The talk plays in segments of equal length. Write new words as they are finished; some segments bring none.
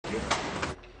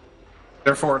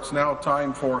Therefore, it's now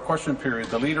time for question period.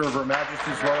 The Leader of Her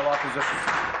Majesty's Loyal Opposition.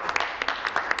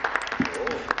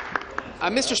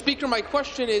 Mr. Speaker, my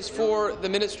question is for the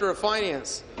Minister of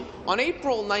Finance. On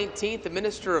April 19th, the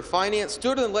Minister of Finance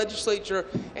stood in the legislature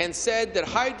and said that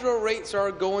hydro rates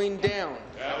are going down.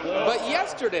 But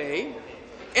yesterday,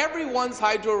 everyone's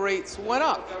hydro rates went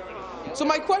up. So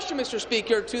my question, Mr.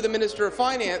 Speaker, to the Minister of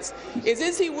Finance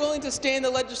is he willing to stay in the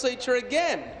legislature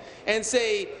again and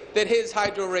say that his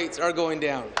hydro rates are going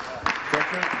down?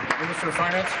 Thank you. Minister of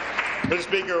Finance. Mr.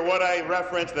 Speaker, what I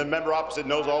referenced, the member opposite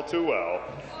knows all too well,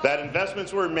 that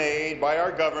investments were made by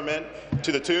our government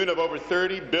to the tune of over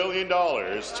 $30 billion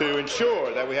to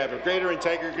ensure that we have a greater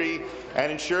integrity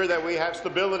and ensure that we have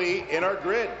stability in our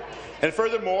grid. And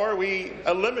furthermore, we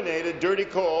eliminated dirty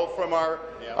coal from our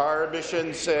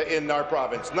emissions in our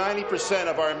province. 90%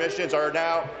 of our emissions are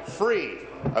now free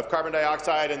of carbon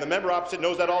dioxide, and the member opposite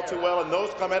knows that all too well, and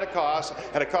those come at a cost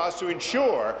to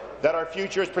ensure that our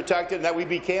future is protected and that we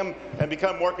become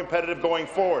more competitive going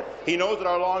forward. He knows that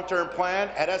our long-term plan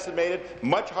had estimated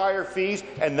much higher fees,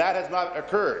 and that has not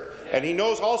occurred. And he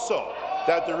knows also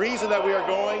that the reason that we are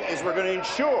going is we're going to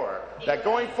ensure that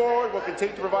going forward we'll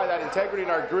continue to provide that integrity in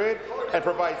our grid and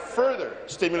provide further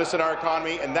stimulus in our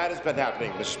economy, and that has been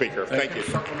happening, Mr. Speaker. Thank you.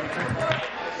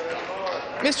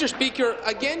 Mr. Speaker,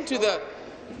 again to the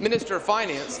Minister of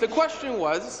Finance, the question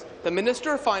was, the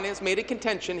Minister of Finance made a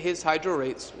contention his hydro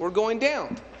rates were going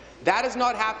down. That is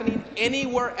not happening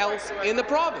anywhere else in the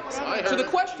province. So the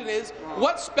question is,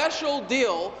 what special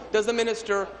deal does the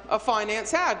Minister of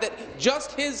Finance have that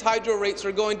just his hydro rates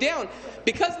are going down?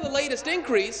 Because of the latest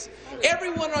increase,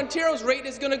 everyone in Ontario's rate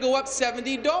is going to go up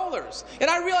 $70.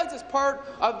 And I realize it's part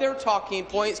of their talking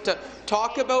points to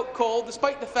talk about coal,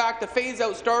 despite the fact the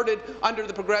phase-out started under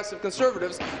the Progressive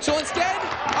Conservatives. So instead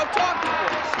of talking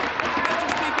points, Mr.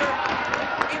 Speaker,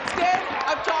 instead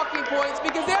of talking points,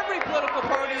 because every political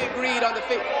party agreed on the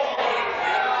phase.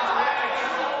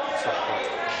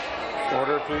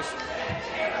 Order, please.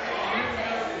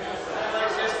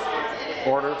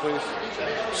 Order, please.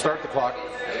 Start the clock.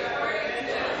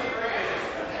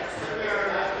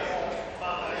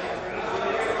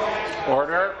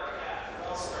 Order.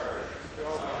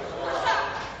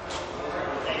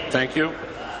 Thank you.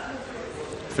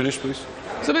 Finish, please.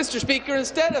 So, Mr. Speaker,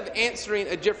 instead of answering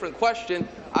a different question,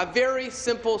 a very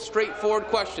simple, straightforward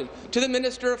question to the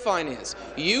Minister of Finance.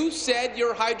 You said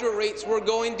your hydro rates were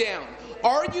going down.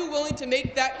 Are you willing to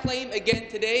make that claim again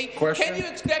today? Question. Can you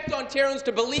expect Ontarians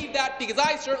to believe that? Because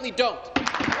I certainly don't. Be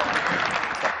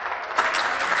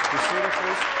seated,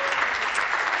 please.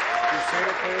 Be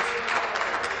seated, please.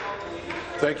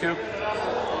 Thank you.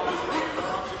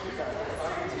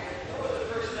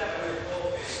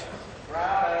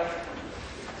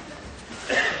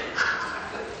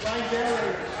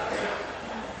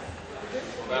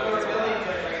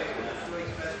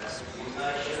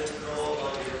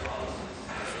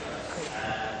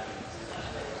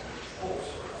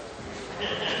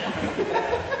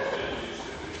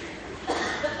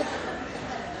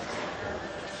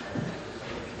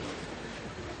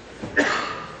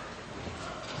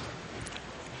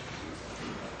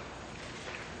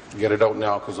 Get it out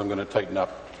now, because I'm going to tighten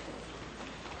up.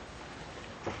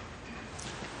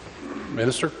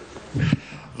 Minister?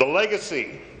 The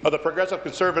legacy of the Progressive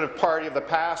Conservative Party of the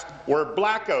past were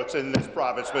blackouts in this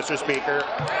province, Mr. Speaker,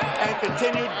 and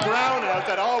continued brownouts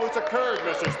that always occurred,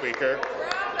 Mr. Speaker.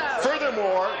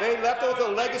 Furthermore, they left us a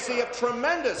legacy of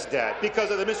tremendous debt because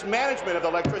of the mismanagement of the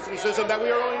electricity system that we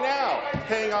are only now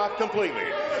paying off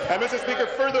completely. And, Mr. Speaker,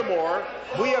 furthermore,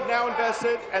 we have now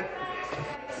invested and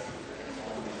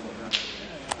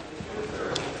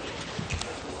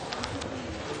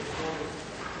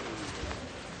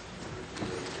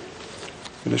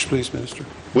Finish, please, Minister.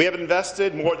 we have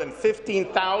invested more than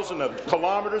 15,000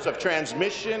 kilometres of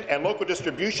transmission and local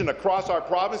distribution across our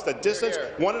province, the distance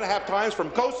 1.5 times from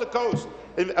coast to coast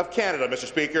of Canada, Mr.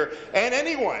 Speaker. And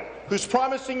anyone who's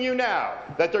promising you now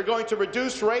that they're going to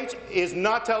reduce rates is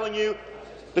not telling you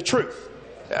the truth.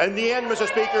 In the end, Mr.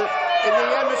 Speaker,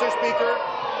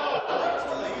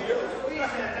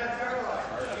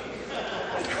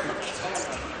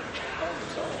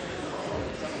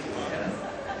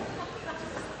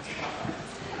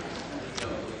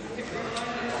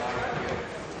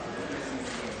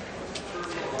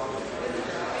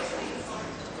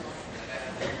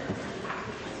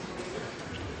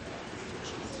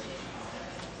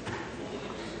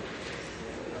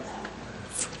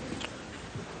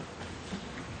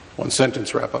 One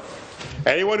sentence wrap-up.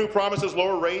 anyone who promises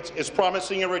lower rates is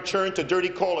promising a return to dirty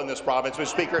coal in this province, Mr.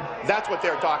 Speaker. That's what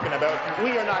they're talking about.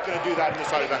 We are not going to do that in this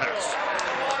side of the House.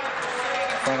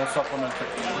 Final supplementary.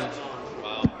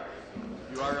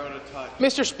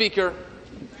 Mr. Speaker,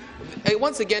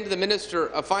 once again to the Minister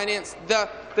of Finance,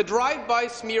 the drive-by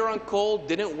smear on coal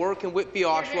didn't work in Whitby,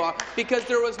 Oshawa, because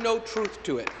there was no truth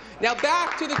to it. Now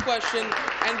back to the question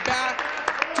and back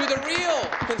to the real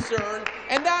concern,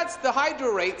 and that's the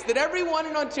hydro rates that everyone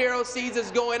in Ontario sees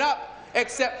as going up,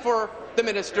 except for the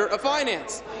Minister of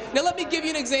Finance. Now let me give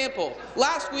you an example.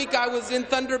 Last week I was in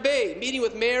Thunder Bay meeting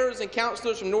with mayors and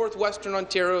councillors from northwestern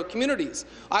Ontario communities.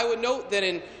 I would note that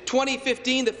in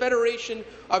 2015 the Federation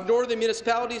of Northern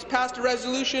Municipalities passed a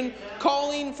resolution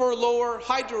calling for lower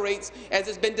hydro rates as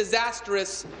it's been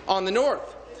disastrous on the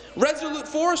north. Resolute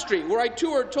Forestry, where I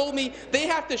toured, told me they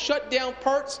have to shut down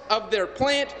parts of their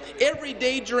plant every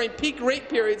day during peak rate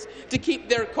periods to keep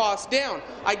their costs down.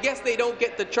 I guess they don't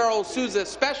get the Charles Sousa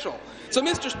special. So,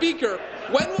 Mr. Speaker,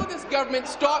 when will this government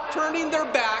stop turning their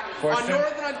back on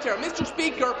Northern Ontario? Mr.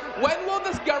 Speaker, when will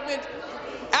this government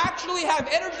actually have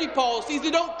energy policies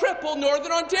that don't cripple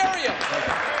Northern Ontario?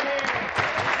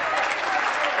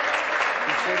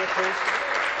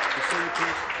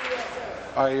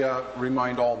 I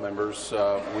remind all members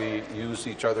we use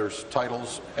each other's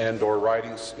titles and/or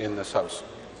ridings in this House.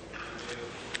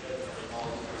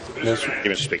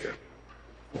 Mr. Speaker.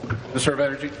 Minister of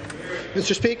Energy.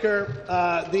 Mr. Speaker,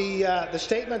 the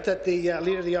statement that the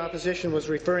Leader of the Opposition was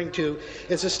referring to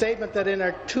is a statement that in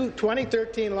our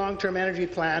 2013 long-term energy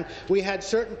plan we had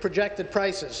certain projected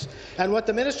prices. And what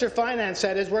the Minister of Finance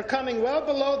said is we're coming well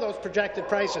below those projected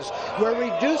prices. We're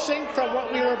reducing from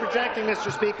what we were projecting,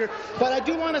 Mr. Speaker. But I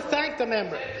do want to thank the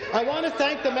member. I want to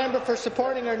thank the member for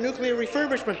supporting our nuclear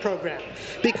refurbishment program,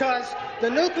 because the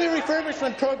nuclear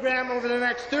refurbishment program over the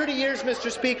next 30 years,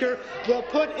 Mr. Speaker, will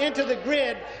put into the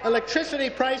grid electricity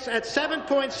price at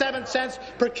 7.7 cents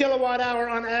per kilowatt-hour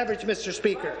on average, Mr.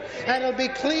 Speaker. And it'll be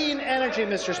clean energy,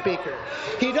 Mr. Speaker.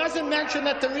 He doesn't mention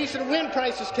that the recent wind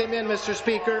prices came in, Mr.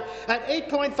 Speaker, at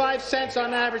 8.5 cents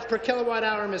on average per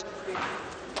kilowatt-hour, Mr. Speaker.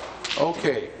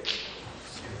 Okay.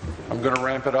 I'm going to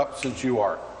ramp it up since you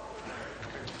are.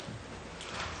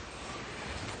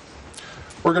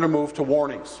 We're going to move to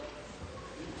warnings.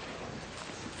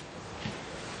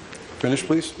 Finish,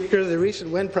 please. Speaker, the recent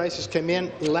wind prices came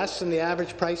in less than the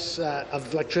average price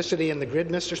of electricity in the grid,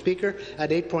 Mr. Speaker,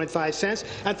 at 8.5 cents.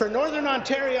 And for Northern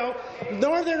Ontario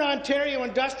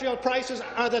industrial prices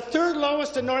are the third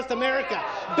lowest in North America,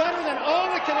 better than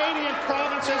all the Canadian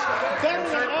provinces, better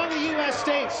than all the U.S.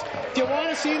 states. If you want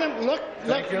to see them, look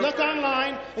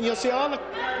online, and you'll see all the.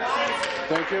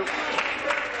 Thank you.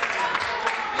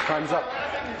 Time's up.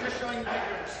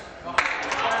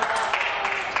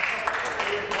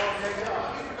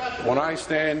 When I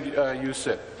stand, you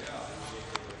sit.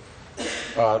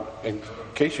 In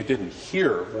case you didn't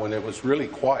hear, when it was really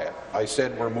quiet, I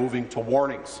said we're moving to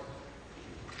warnings.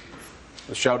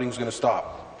 The shouting's going to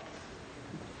stop.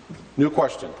 New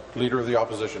question. Leader of the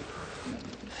Opposition.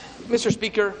 Mr.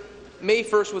 Speaker, May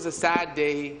 1st was a sad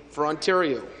day for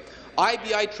Ontario.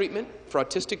 IBI treatment for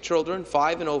autistic children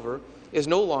 5 and over is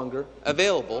no longer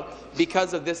available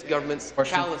because of this government's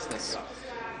callousness.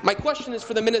 My question is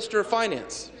for the Minister of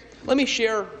Finance. Let me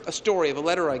share a story of a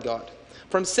letter I got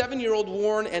from 7-year-old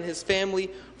Warren and his family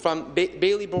from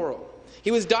Bailey Borough. He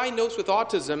was diagnosed with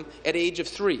autism at age of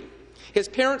 3. His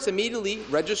parents immediately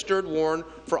registered Warren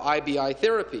for IBI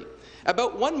therapy.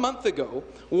 About 1 month ago,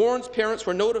 Warren's parents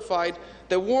were notified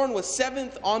that Warren was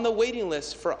 7th on the waiting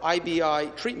list for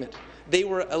IBI treatment. They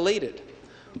were elated.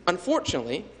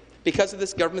 Unfortunately, because of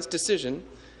this government's decision,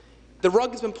 the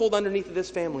rug has been pulled underneath this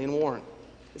family in Warren.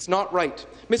 It's not right.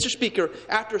 Mr. Speaker,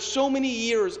 after so many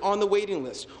years on the waiting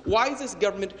list, why is this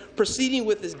government proceeding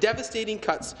with this devastating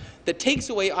cuts that takes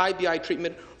away IBI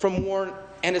treatment from Warren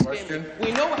and his family?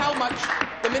 We know how much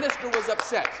the minister was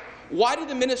upset. Why did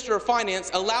the Minister of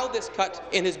Finance allow this cut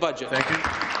in his budget? Thank you.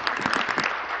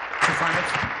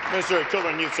 Minister of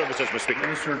Children and Youth Services, Mr. Speaker.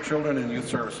 Minister of Children and Youth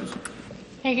Services.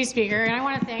 Thank you, Speaker. And I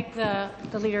want to thank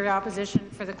the Leader of the Opposition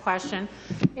for the question.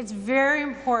 It's very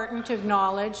important to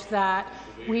acknowledge that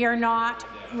we are not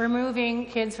removing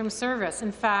kids from service.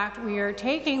 In fact, we are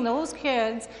taking those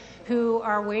kids who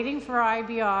are waiting for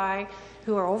IBI,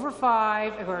 who are over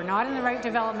 5, who are not in the right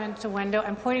developmental window,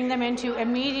 and putting them into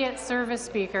immediate service,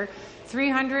 Speaker.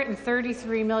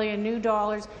 $333 million new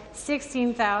dollars,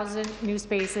 16,000 new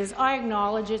spaces. I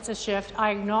acknowledge it's a shift.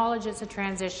 I acknowledge it's a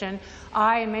transition.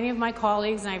 I and many of my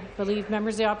colleagues, and I believe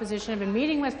members of the opposition, have been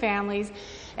meeting with families,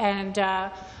 and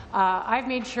I've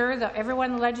made sure that everyone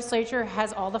in the legislature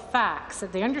has all the facts,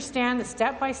 that they understand the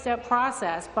step-by-step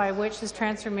process by which this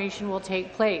transformation will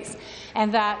take place,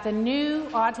 and that the new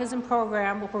autism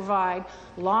program will provide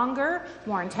longer,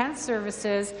 more intense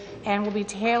services and will be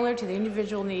tailored to the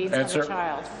individual needs of the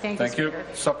child. Thank you, Speaker.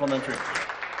 Supplementary.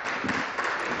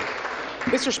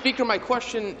 Mr. Speaker, my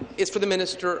question is for the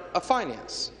Minister of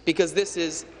Finance, because this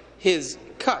is his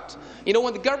cut. You know,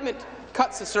 when the government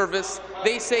cuts a service,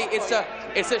 they say it's a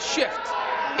shift,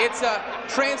 it's a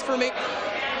transformation.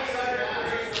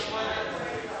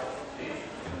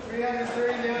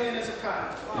 $330 million is a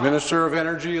cut. Minister of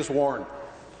Energy is warned.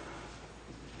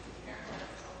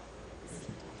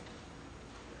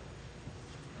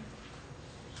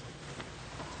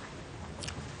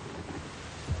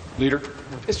 Leader.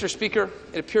 Mr. Speaker,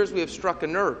 it appears we have struck a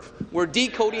nerve. We're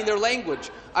decoding their language.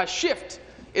 A shift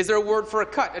is their word for a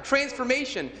cut. A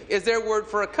transformation is their word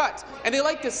for a cut. And they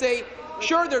like to say,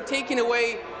 sure, they're taking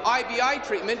away IBI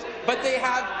treatment, but they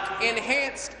have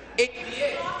enhanced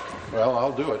ABA. Well,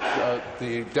 I'll do it.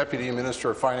 The Deputy Minister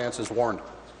of Finance is warned.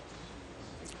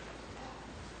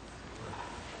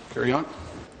 Carry on.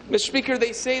 Mr. Speaker,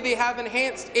 they say they have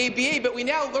enhanced ABA, but we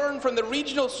now learn from the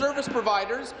regional service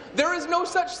providers there is no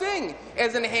such thing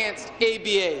as enhanced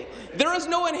ABA. There is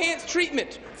no enhanced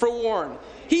treatment for Warren.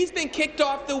 He's been kicked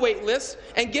off the wait list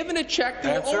and given a check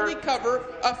that will only cover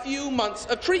a few months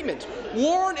of treatment.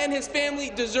 Warren and his family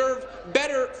deserve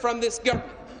better from this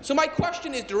government. So my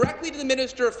question is directly to the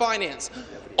Minister of Finance.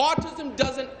 Autism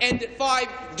doesn't end at 5.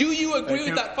 Do you agree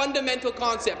with that fundamental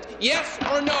concept? Yes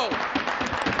or no?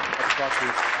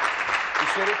 Be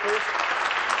seated, please.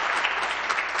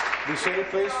 Be seated,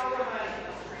 please.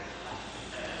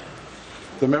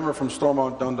 The member from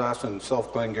Stormont, Dundas and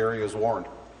South Glengarry is warned.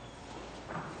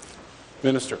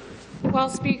 Minister. Well,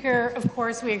 Speaker, of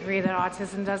course we agree that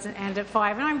autism doesn't end at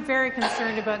 5, and I'm very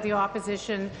concerned about the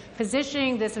opposition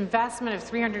positioning this investment of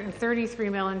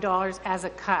 $333 million as a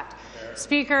cut.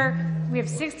 Speaker, we have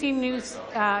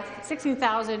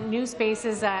 16,000 new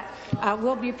spaces that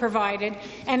will be provided,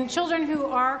 and children who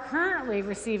are currently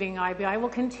receiving IBI will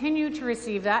continue to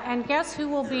receive that, and guess who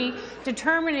will be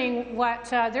determining what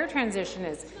their transition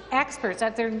is? Experts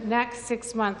at their next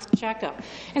 6-month checkup.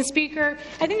 And Speaker,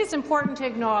 I think it's important to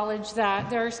acknowledge that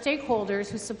there are stakeholders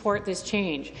who support this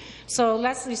change. So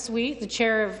Leslie Sweet, the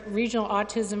chair of Regional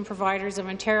Autism Providers of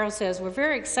Ontario, says we're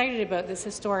very excited about this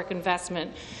historic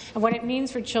investment and what it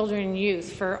means for children and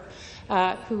youth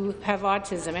who have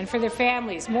autism and for their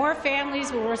families. More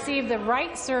families will receive the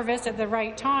right service at the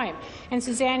right time. And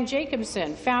Suzanne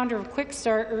Jacobson, founder of Quick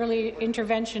Start Early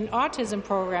Intervention Autism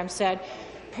Program, said,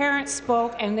 parents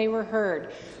spoke and they were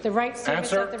heard. The right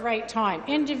service at the right time.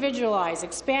 Individualized,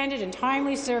 expanded and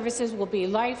timely services will be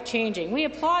life-changing. We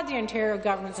applaud the Ontario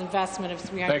government's investment of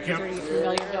 $333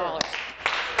 million.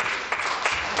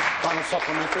 Final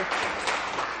supplementary.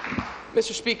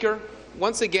 Mr. Speaker,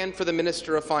 once again for the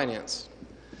Minister of Finance.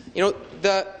 You know,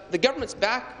 the government's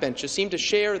backbenchers seem to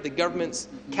share the government's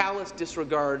callous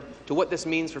disregard to what this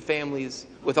means for families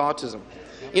with autism.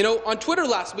 You know, on Twitter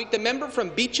last week, the member from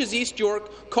Beaches, East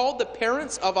York, called the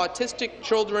parents of autistic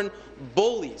children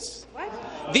bullies. What?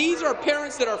 These are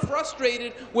parents that are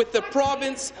frustrated with the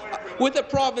province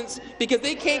because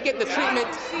they can't get the treatment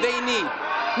they need.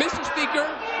 Mr. Speaker,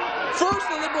 first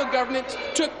the Liberal government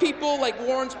took people like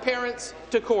Warren's parents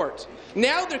to court.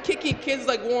 Now they're kicking kids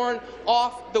like Warren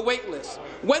off the wait list.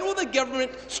 When will the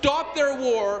government stop their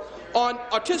war on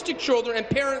autistic children and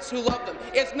parents who love them?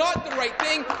 It's not the right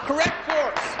thing. Correct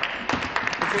course.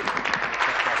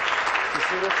 Be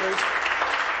seated, please.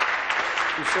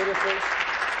 Be seated, please.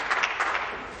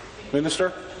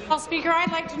 Minister. Well, Speaker,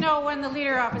 I'd like to know when the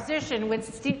Leader of Opposition would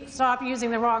stop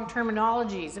using the wrong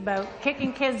terminologies about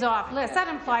kicking kids off lists. That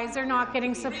implies they're not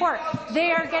getting support.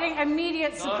 They are getting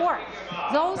immediate support.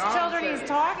 Those children he's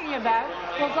talking about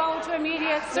will go to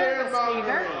immediate service,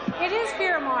 Speaker. It is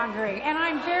fear-mongering, and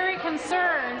I'm very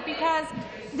concerned because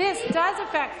this does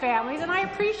affect families, and I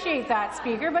appreciate that,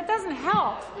 Speaker, but it doesn't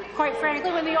help, quite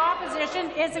frankly, when the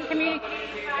opposition isn't communicating.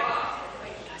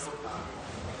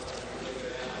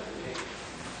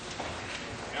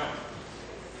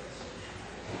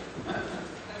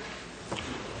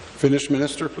 Finish,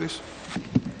 Minister, please.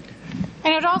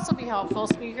 And it would also be helpful,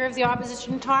 Speaker, if the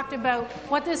opposition talked about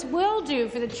what this will do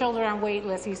for the children on wait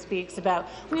lists he speaks about.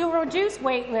 We will reduce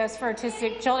wait lists for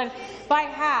autistic children by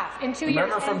half in 2 years.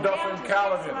 Member from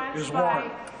Dufferin-Caledon is warned.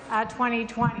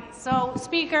 2020. So,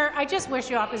 Speaker, I just wish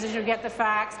the opposition would get the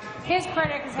facts. His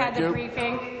critic has had the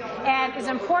briefing, and it's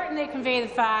important they convey the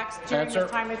facts during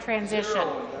this time of transition.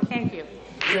 Thank you.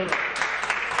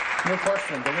 No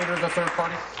question. The Leader of the Third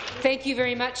Party. Thank you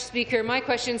very much, Speaker. My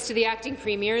question is to the Acting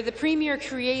Premier. The Premier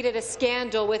created a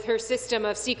scandal with her system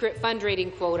of secret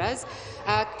fundraising quotas.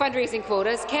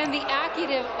 Can the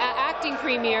Acting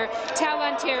Premier tell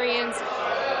Ontarians...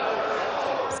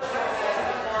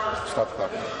 Stop the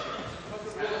clock.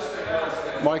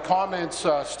 My comments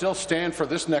still stand for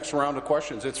this next round of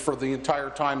questions. It's for the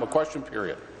entire time of question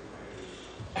period.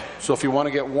 So if you want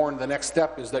to get warned, the next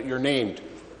step is that you're named.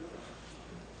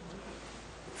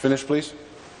 Finish, please.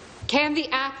 Can the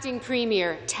acting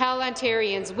premier tell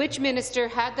Ontarians which minister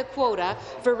had the quota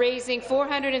for raising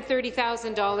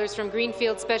 $430,000 from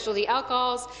Greenfield Specialty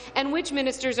Alcohols and which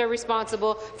ministers are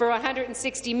responsible for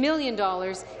 $160 million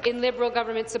in Liberal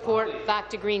government support back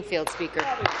to Greenfield, Speaker?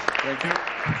 Thank you.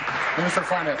 Minister of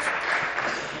Finance.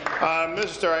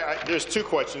 Minister, there's two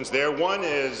questions there. One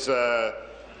is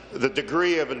the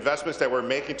degree of investments that we're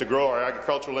making to grow our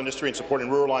agricultural industry and supporting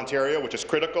rural Ontario, which is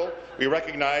critical. We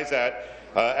recognize that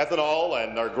ethanol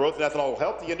and our growth in ethanol will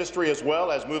help the industry as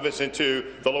well as move us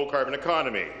into the low-carbon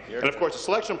economy. And of course, the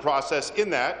selection process in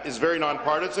that is very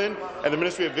nonpartisan, and the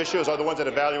Ministry of Vicious are the ones that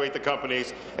evaluate the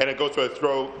companies, and it goes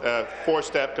through a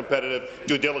four-step competitive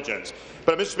due diligence.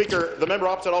 But, Mr. Speaker, the member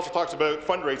opposite also talks about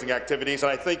fundraising activities,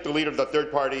 and I think the leader of the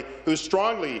third party, who's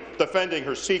strongly defending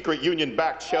her secret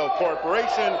union-backed shell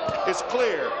corporation, is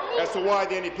clear as to why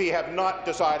the NDP have not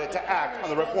decided to act on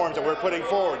the reforms that we're putting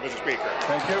forward, Mr. Speaker.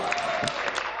 Thank you.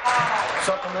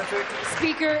 Supplementary.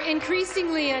 Speaker,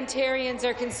 increasingly Ontarians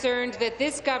are concerned that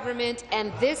this government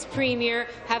and this premier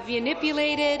have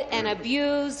manipulated and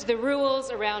abused the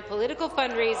rules around political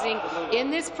fundraising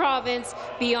in this province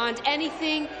beyond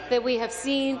anything that we have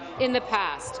seen in the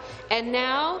past. And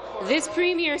now this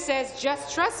premier says,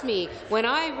 just trust me when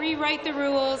I rewrite the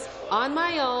rules on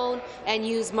my own and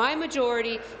use my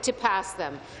majority to pass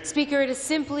them. Speaker, it is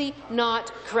simply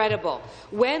not credible.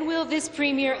 When will this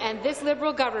premier and this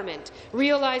Liberal government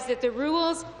realize that the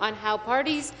rules on how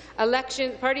parties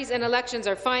and elections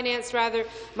are financed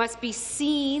must be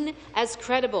seen as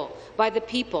credible by the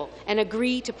people and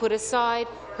agree to put aside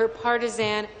her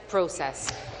partisan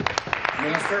process?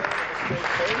 Minister.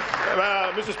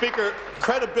 Mr. Speaker,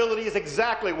 credibility is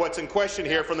exactly what's in question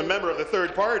here from the member of the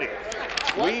third party.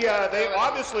 They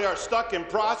obviously are stuck in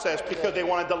process because they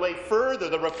want to delay further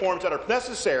the reforms that are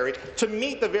necessary to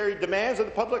meet the very demands of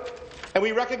the public, and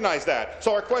we recognize that.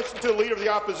 So our question to the Leader of the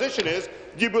Opposition is,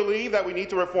 do you believe that we need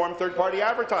to reform third-party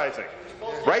advertising?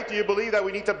 Right? Do you believe that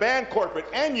we need to ban corporate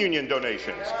and union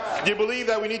donations? Do you believe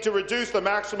that we need to reduce the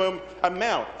maximum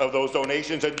amount of those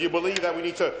donations? And do you believe that we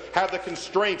need to have the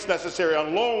constraints necessary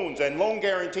on loans and loan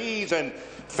guarantees and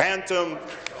phantom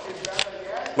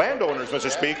landowners,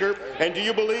 Mr. Speaker? And do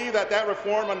you believe that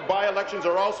reform on by-elections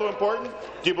are also important?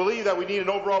 Do you believe that we need an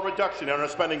overall reduction in our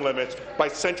spending limits by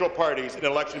central parties in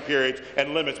election periods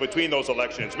and limits between those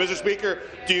elections? Mr. Speaker,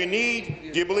 do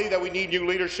you believe that we need new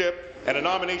leadership and a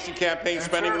nomination campaign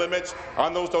spending limits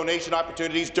on those donation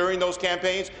opportunities during those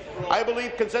campaigns? I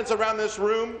believe consensus around this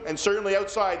room and certainly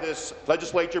outside this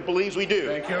legislature believes we do.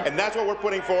 Thank you. And that's what we're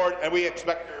putting forward, and we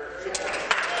expect.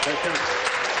 Thank you.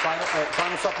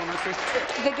 Final supplementary.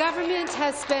 The government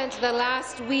has spent the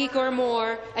last week or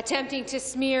more attempting to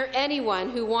smear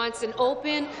anyone who wants an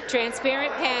open,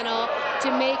 transparent panel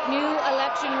to make new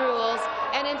election rules,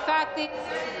 and in fact they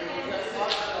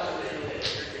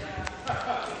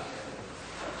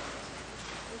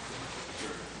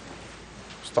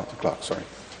Stop the clock, sorry.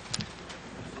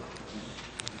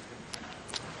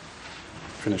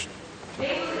 Finished.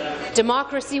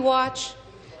 Democracy Watch,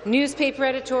 newspaper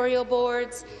editorial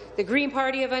boards, the Green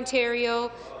Party of Ontario,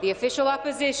 the official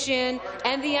opposition,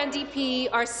 and the NDP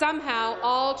are somehow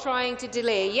all trying to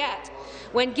delay. Yet,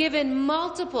 when given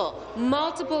multiple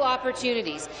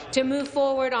opportunities to move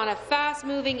forward on a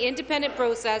fast-moving independent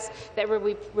process that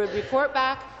would report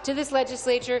back to this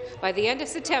legislature by the end of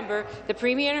September, the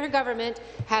Premier and her government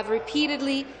have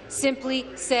repeatedly simply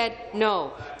said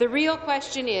no. The real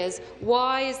question is,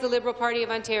 why is the Liberal Party of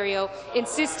Ontario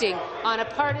insisting on a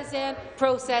partisan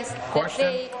process that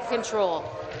they control?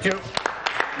 Thank you.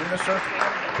 Minister.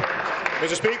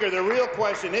 Mr. Speaker, the real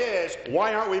question is,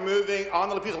 why aren't we moving on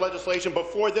the piece of legislation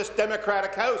before this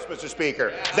Democratic House, Mr.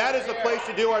 Speaker? That is the place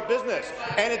to do our business,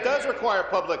 and it does require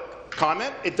public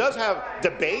comment. It does have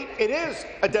debate. It is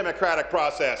a democratic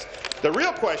process. The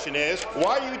real question is,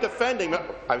 why are you defending?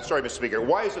 I'm sorry, Mr. Speaker.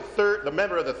 Why is the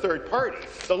member of the third party,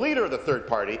 the leader of the third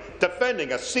party,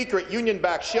 defending a secret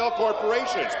union-backed shell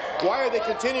corporations? Why are they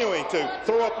continuing to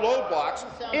throw up roadblocks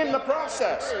in the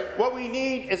process? What we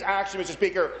need is action, Mr.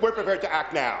 Speaker. We're prepared to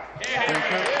act now.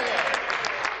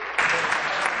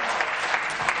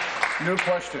 New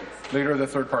question. Leader of the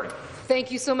third party. Thank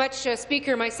you so much,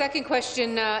 Speaker. My second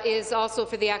question is also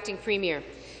for the acting premier.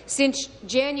 Since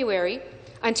January,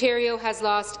 Ontario has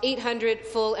lost 800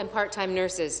 full and part-time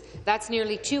nurses. That's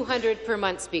nearly 200 per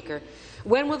month, Speaker.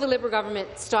 When will the Liberal government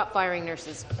stop firing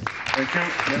nurses? Thank you.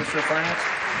 Minister of Finance.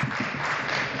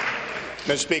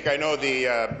 Mr. Speaker, I know the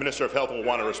Minister of Health will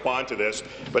want to respond to this,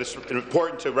 but it's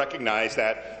important to recognize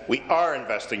that we are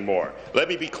investing more. Let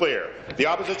me be clear. The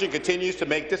opposition continues to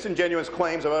make disingenuous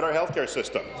claims about our healthcare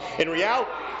system. In reality—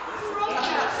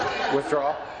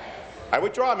 Withdraw. I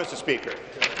withdraw, Mr. Speaker.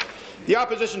 The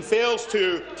opposition fails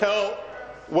to tell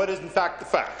what is in fact the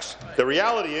facts. The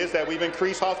reality is that we've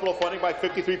increased hospital funding by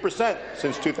 53%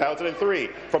 since 2003,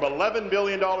 from $11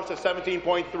 billion to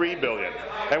 $17.3 billion,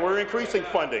 and we're increasing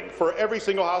funding for every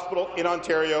single hospital in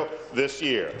Ontario this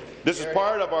year. This is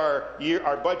part of our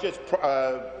budget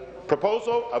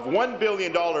proposal of $1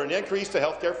 billion in increase to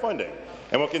healthcare funding.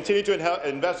 And we'll continue to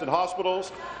invest in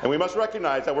hospitals, and we must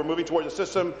recognize that we're moving towards a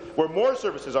system where more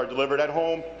services are delivered at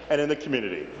home and in the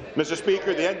community. Mr.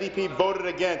 Speaker, the NDP voted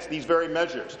against these very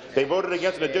measures. They voted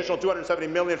against an additional $270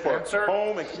 million for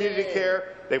home and community care.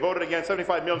 They voted against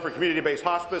 $75 million for community-based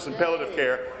hospice and palliative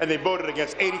care, and they voted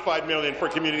against $85 million for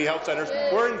community health centres.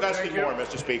 We're investing more,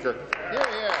 Mr. Speaker.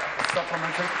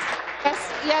 Supplementary.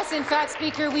 Yes, in fact,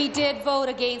 Speaker, we did vote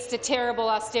against a terrible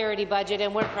austerity budget,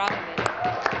 and we're proud of it.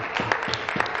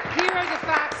 Here are the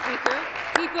facts, Speaker.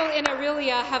 People in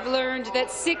Orillia have learned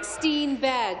that 16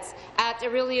 beds at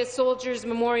Orillia Soldiers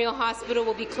Memorial Hospital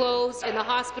will be closed, and the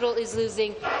hospital is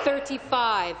losing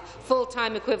 35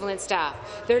 full-time equivalent staff.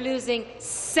 They're losing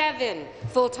 7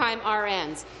 full-time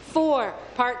RNs, 4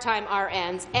 part-time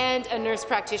RNs, and a nurse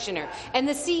practitioner. And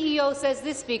the CEO says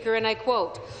this, Speaker, and I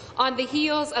quote, "On the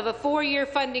heels of a 4-year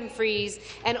funding freeze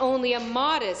and only a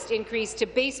modest increase to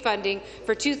base funding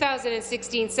for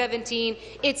 2016-17,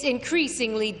 it's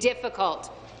increasingly difficult."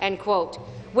 End quote.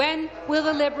 When will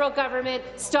the Liberal government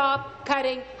stop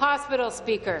cutting hospitals,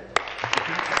 Speaker?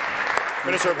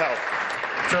 Minister of Health.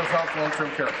 Minister of Health,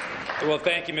 long-term care. Well,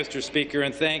 thank you, Mr. Speaker,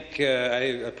 and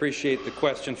I appreciate the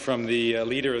question from the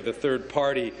leader of the third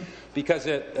party, because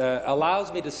it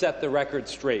allows me to set the record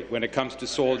straight when it comes to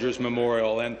Soldiers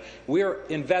Memorial. And we're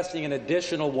investing an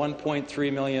additional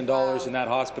 $1.3 million in that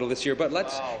hospital this year. But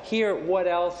let's hear what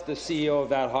else the CEO of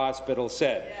that hospital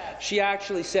said. She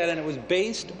actually said, and it was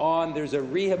based on, there's a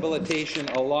Rehabilitation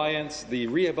Alliance, the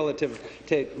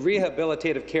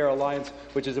Rehabilitative Care Alliance,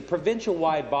 which is a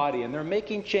provincial-wide body, and they're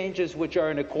making changes which are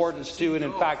in accordance to and,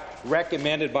 in fact,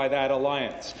 recommended by that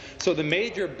alliance. So the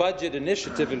major budget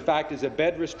initiative, in fact, is a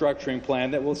bed restructuring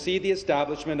plan that will see the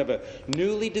establishment of a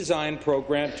newly designed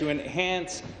program to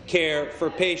enhance care for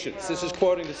patients. This is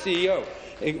quoting the CEO,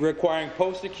 requiring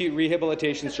post-acute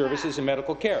rehabilitation services and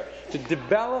medical care. To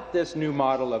develop this new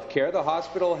model of care, the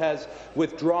hospital has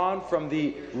withdrawn from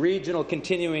the regional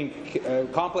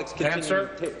complex continuing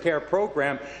care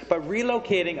program, but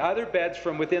relocating other beds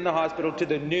from within the hospital to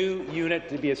the new unit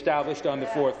to be established on the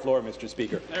 4th floor, Mr.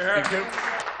 Speaker. Thank you.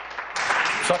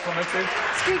 Supplementary.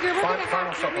 Speaker, we're going to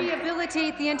have to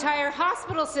rehabilitate the entire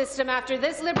hospital system after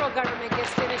this Liberal government gets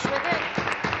finished with it.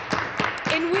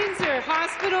 In Windsor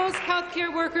hospitals,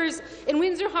 healthcare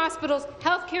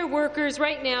workers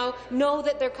right now know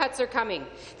that their cuts are coming.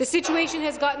 The situation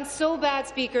has gotten so bad,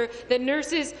 Speaker, that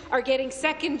nurses are getting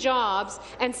second jobs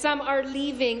and some are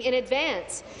leaving in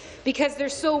advance because they're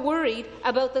so worried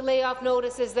about the layoff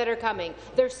notices that are coming.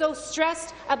 They're so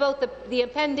stressed about the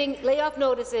impending layoff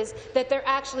notices that they're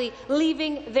actually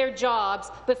leaving their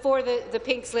jobs before the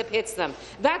pink slip hits them.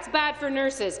 That's bad for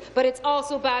nurses, but it's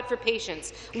also bad for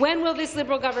patients. When will this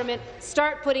Liberal government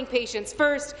start putting patients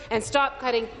first and stop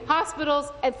cutting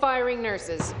hospitals and firing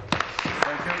nurses?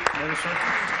 Thank you. Minister.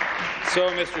 So,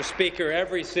 Mr. Speaker,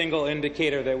 every single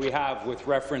indicator that we have with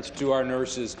reference to our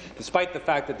nurses, despite the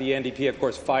fact that the NDP, of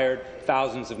course, fired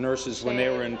thousands of nurses when they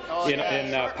were in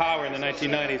power in the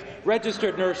 1990s,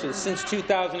 registered nurses since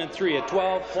 2003, a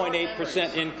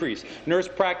 12.8% increase. Nurse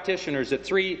practitioners, a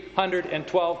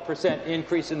 312%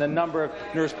 increase in the number of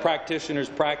nurse practitioners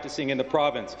practicing in the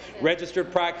province.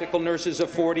 Registered practical nurses, a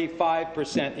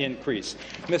 45% increase.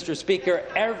 Mr. Speaker,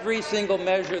 every single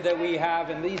measure that we have,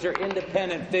 and these are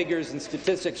independent figures and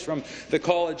statistics from the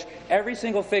college, every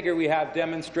single figure we have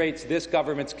demonstrates this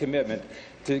government's commitment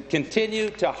to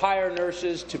continue to hire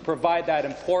nurses to provide that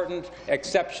important,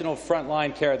 exceptional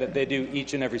frontline care that they do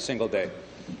each and every single day.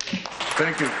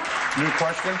 Thank you. New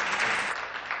question?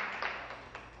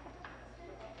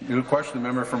 New question, the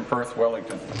member from Perth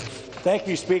Wellington. Thank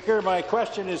you, Speaker. My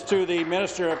question is to the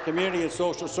Minister of Community and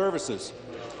Social Services.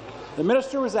 The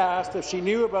minister was asked if she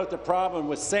knew about the problem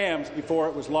with SAMS before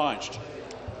it was launched.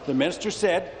 The minister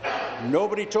said,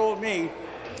 "Nobody told me."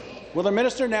 Will the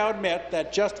minister now admit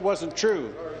that just wasn't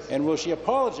true, and will she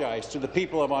apologize to the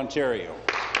people of Ontario?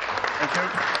 Thank you.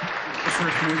 Minister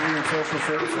of Community and Social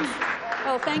Services.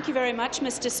 Well, thank you very much,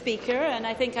 Mr. Speaker, and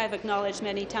I think I've acknowledged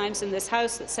many times in this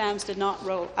House that SAMS did not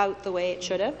roll out the way it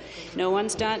should have. No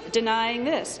one's denying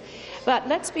this. But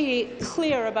let's be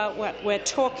clear about what we're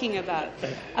talking about.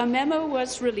 A memo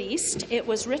was released. It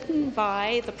was written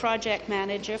by the project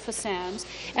manager for SAMS,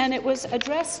 and it was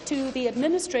addressed to the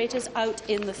administrators out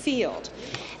in the field.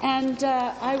 And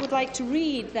I would like to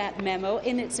read that memo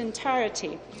in its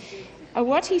entirety.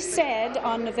 What he said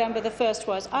on November the 1st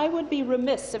was, "I would be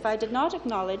remiss if I did not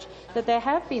acknowledge that there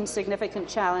have been significant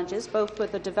challenges, both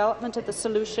with the development of the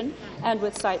solution and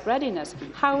with site readiness.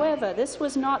 However, this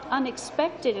was not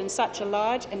unexpected in such a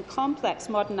large and complex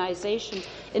modernization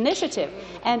initiative,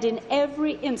 and in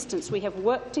every instance we have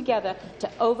worked together to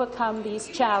overcome these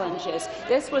challenges."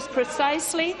 This was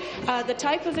precisely the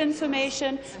type of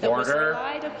information that was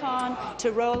relied upon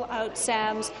to roll out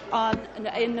SAMS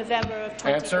in November of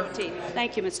 2014.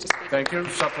 Thank you, Mr. Speaker. Thank you.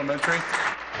 Supplementary.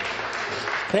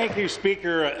 Thank you,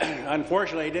 Speaker.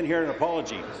 Unfortunately, I didn't hear an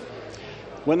apology.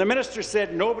 When the minister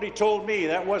said, "Nobody told me,"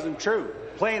 that wasn't true,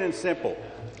 plain and simple.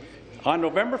 On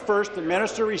November 1st, the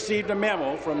minister received a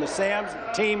memo from the SAMS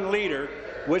team leader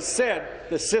which said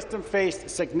the system faced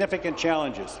significant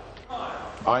challenges.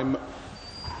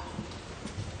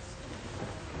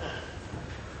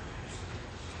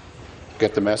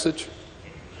 Get the message?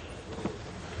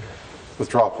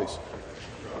 Withdraw, please.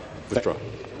 Withdraw.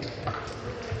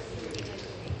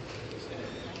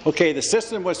 Okay, the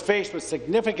system was faced with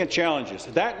significant challenges.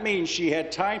 That means she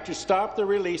had time to stop the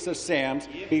release of SAMS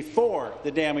before the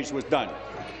damage was done.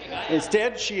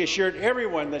 Instead, she assured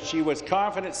everyone that she was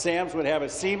confident SAMS would have a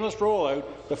seamless rollout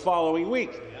the following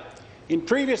week. In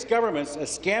previous governments, a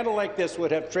scandal like this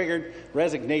would have triggered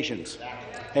resignations.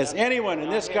 Has anyone in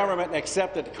this government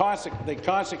accepted the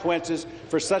consequences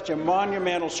for such a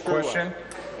monumental screw-up?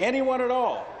 Anyone at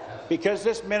all? Because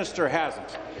this minister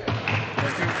hasn't.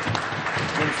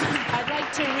 I'd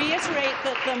like to reiterate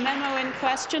that the memo in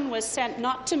question was sent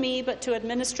not to me but to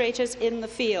administrators in the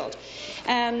field.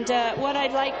 And what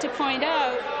I'd like to point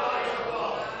out...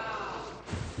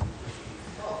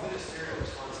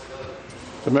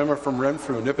 The member from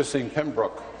Renfrew, Nipissing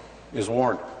Pembroke, is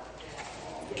warned.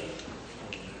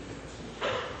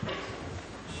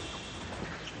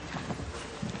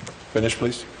 Finish,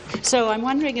 please. So I'm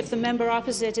wondering if the member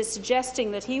opposite is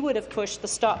suggesting that he would have pushed the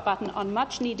stop button on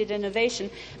much-needed innovation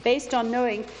based on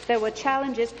knowing there were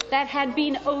challenges that had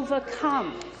been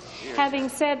overcome. Having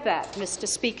said that, Mr.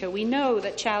 Speaker, we know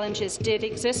that challenges did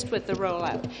exist with the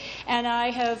rollout, and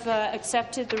I have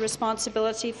accepted the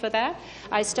responsibility for that.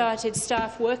 I started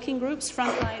staff working groups,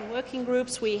 frontline working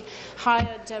groups. We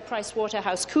hired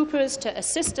PricewaterhouseCoopers to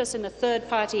assist us in a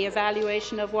third-party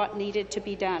evaluation of what needed to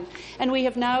be done. And we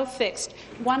have now fixed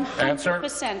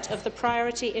 100% of the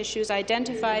priority issues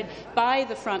identified by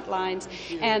the front lines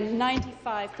and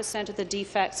 95% of the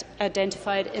defects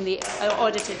identified in the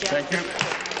Auditor General. Thank you.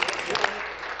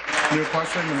 New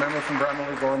question, the member from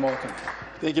Bramalea-Gore-Malton.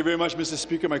 Thank you very much, Mr.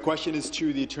 Speaker. My question is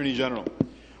to the Attorney General.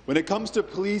 When it comes to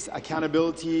police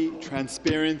accountability,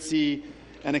 transparency,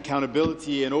 and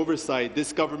accountability and oversight,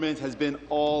 this government has been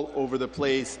all over the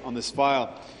place on this file.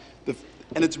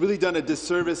 And it's really done a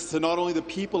disservice to not only the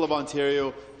people of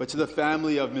Ontario, but to the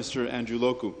family of Mr. Andrew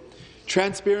Loku.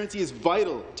 Transparency is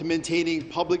vital to maintaining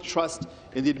public trust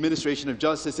in the administration of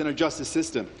justice and our justice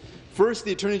system. First,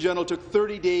 the Attorney General took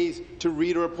 30 days to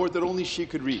read a report that only she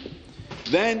could read.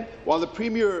 Then, while the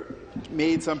Premier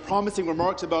made some promising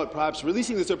remarks about perhaps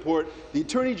releasing this report, the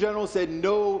Attorney General said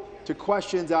no to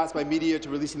questions asked by media to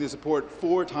releasing this report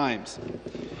 4 times.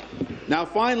 Now,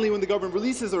 finally, when the government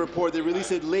releases the report, they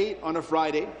release it late on a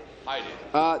Friday.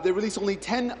 They release only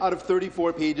 10 out of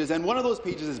 34 pages, and one of those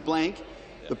pages is blank.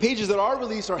 The pages that are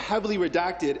released are heavily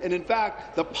redacted, and in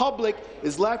fact, the public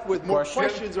is left with more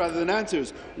questions rather than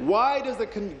answers. Why does the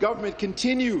government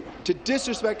continue to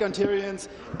disrespect Ontarians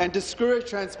and discourage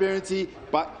transparency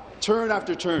turn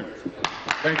after turn?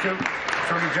 Thank you.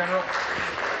 Attorney General.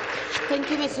 Thank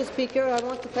you, Mr. Speaker. I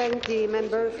want to thank the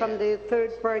member from the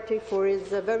third party for his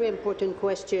very important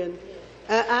question.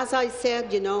 As I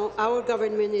said, our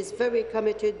government is very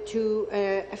committed to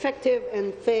effective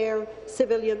and fair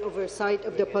civilian oversight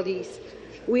of the police.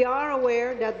 We are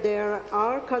aware that there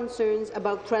are concerns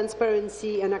about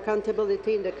transparency and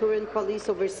accountability in the current police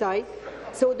oversight.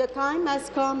 So the time has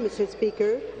come, Mr.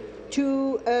 Speaker,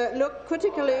 to look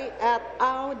critically at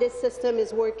how this system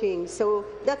is working. So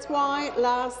that's why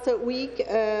last week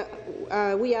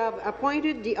we have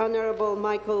appointed the Honourable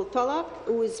Michael Tulloch,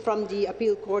 who is from the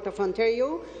Appeal Court of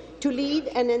Ontario, to lead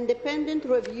an independent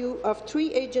review of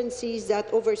 3 agencies that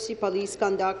oversee police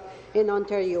conduct in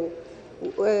Ontario.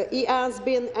 He has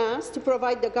been asked to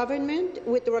provide the government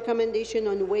with a recommendation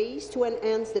on ways to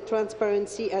enhance the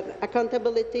transparency and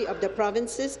accountability of the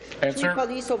provinces through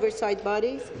police oversight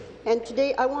bodies. And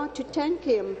today I want to thank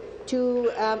him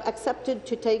to accepted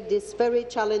to take this very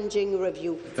challenging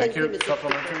review. Thank you. Mr.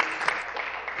 Speaker.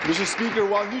 Mr. Speaker,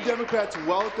 while New Democrats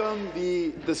welcome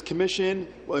this commission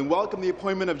and welcome the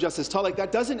appointment of Justice Tulloch,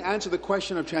 that doesn't answer the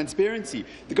question of transparency.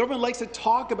 The government likes to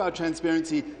talk about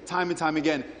transparency time and time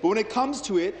again, but when it comes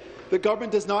to it, the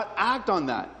government does not act on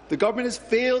that. The government has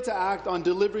failed to act on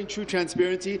delivering true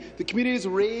transparency. The community has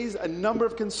raised a number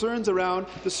of concerns around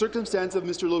the circumstance of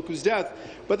Mr. Loku's death,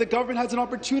 but the government has an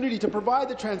opportunity to provide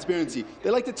the transparency. They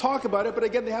like to talk about it, but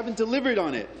again, they haven't delivered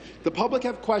on it. The public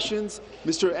have questions.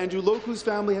 Mr. Andrew Loku's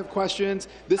family have questions.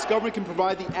 This government can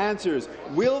provide the answers.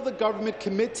 Will the government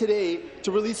commit today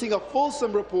to releasing a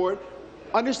fulsome report,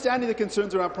 understanding the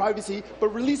concerns around privacy, but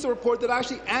release a report that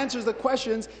actually answers the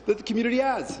questions that the community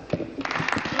has?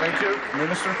 Thank you.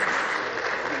 Minister.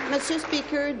 Mr.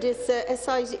 Speaker, this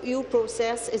SIU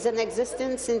process is in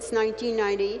existence since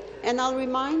 1990, and I'll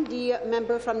remind the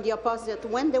member from the opposite,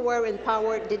 when they were in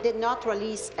power, they did not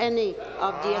release any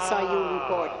of the SIU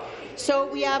report.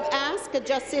 So we have asked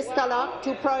Justice Tulloch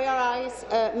to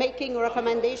prioritize making a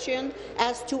recommendation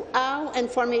as to how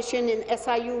information in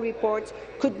SIU reports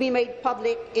could be made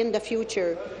public in the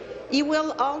future. He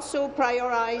will also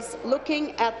prioritize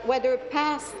looking at whether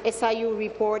past SIU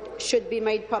report should be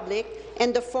made public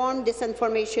and the form this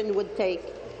information would take.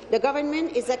 The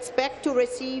government is expected to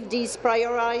receive these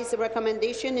prioritized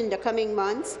recommendations in the coming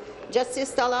months.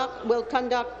 Justice Tulloch will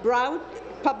conduct broad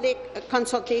public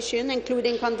consultation,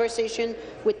 including conversation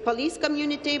with police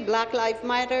community, Black Lives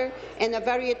Matter, and a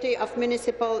variety of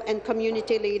municipal and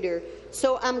community leaders.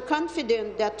 So I'm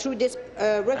confident that through this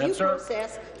review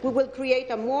process, we will create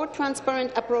a more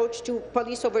transparent approach to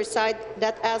police oversight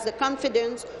that has the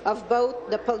confidence of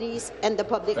both the police and the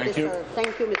public deserve.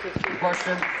 Thank you, Mr. Speaker.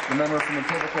 Question, the member from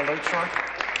Etobicoke Lakeshore.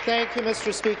 Thank you,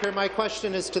 Mr. Speaker. My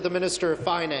question is to the Minister of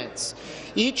Finance.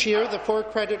 Each year, the 4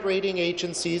 credit rating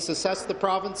agencies assess the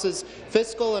province's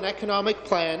fiscal and economic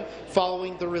plan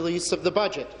following the release of the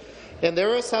budget, and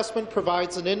their assessment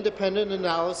provides an independent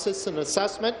analysis and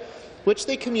assessment which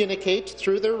they communicate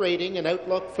through their rating and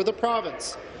outlook for the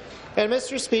province. And,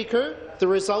 Mr. Speaker, the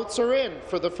results are in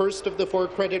for the first of the 4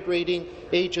 credit rating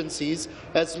agencies,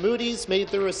 as Moody's made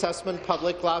their assessment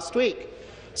public last week.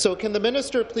 So can the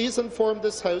minister please inform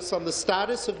this House on the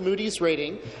status of Moody's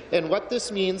rating and what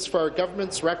this means for our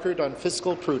government's record on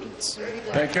fiscal prudence?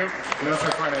 Thank you. Minister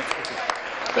of Finance.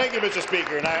 Thank you, Mr.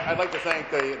 Speaker, and I'd like to thank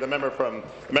the member from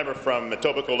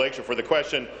Etobicoke Lakeshore for the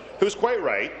question, who's quite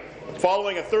right.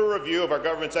 Following a thorough review of our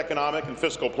government's economic and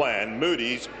fiscal plan,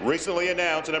 Moody's recently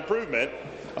announced an improvement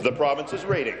of the province's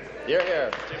rating. Hear,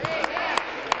 hear.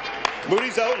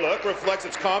 Moody's outlook reflects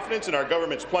its confidence in our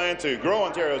government's plan to grow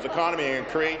Ontario's economy and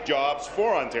create jobs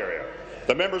for Ontario.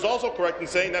 The member is also correct in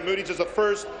saying that Moody's is the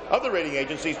first of the rating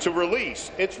agencies to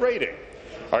release its rating.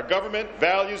 Our government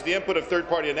values the input of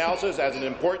third-party analysis as an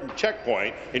important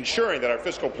checkpoint, ensuring that our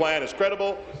fiscal plan is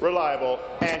credible, reliable,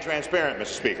 and transparent,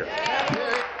 Mr. Speaker.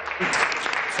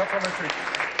 Supplementary.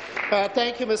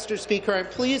 Thank you, Mr. Speaker. I'm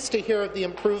pleased to hear of the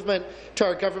improvement to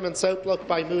our government's outlook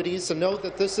by Moody's and know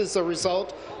that this is a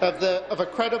result of a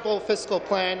credible fiscal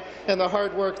plan and the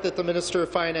hard work that the Minister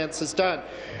of Finance has done.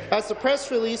 As the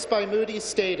press release by Moody's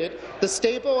stated, the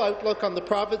stable outlook on the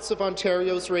province of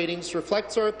Ontario's ratings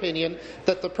reflects our opinion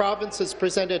that the province has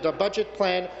presented a budget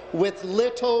plan with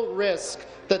little risk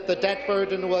that the debt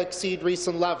burden will exceed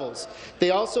recent levels.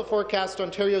 They also forecast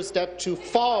Ontario's debt to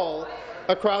fall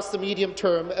across the medium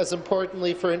term, as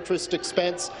importantly for interest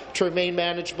expense to remain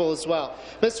manageable as well.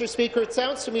 Mr. Speaker, it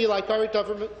sounds to me like our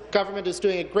government is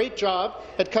doing a great job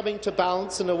at coming to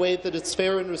balance in a way that is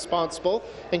fair and responsible.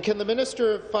 And can the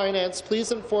Minister of Finance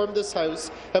please inform this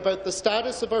House about the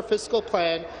status of our fiscal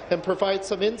plan and provide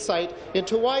some insight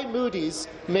into why Moody's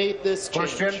made this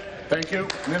change? Question. Thank you.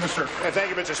 Minister.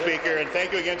 Thank you, Mr. Speaker, and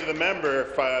thank you again to the member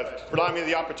for allowing me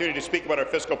the opportunity to speak about our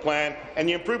fiscal plan and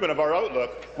the improvement of our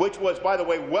outlook, which was, by the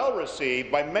way, well received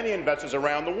by many investors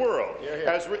around the world.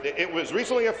 As it was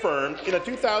recently affirmed in a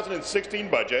 2016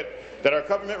 budget that our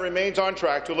government remains on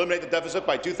track to eliminate the deficit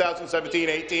by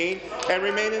 2017-18 and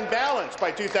remain in balance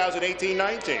by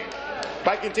 2018-19.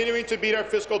 By continuing to beat our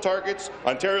fiscal targets,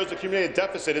 Ontario's accumulated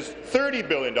deficit is $30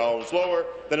 billion lower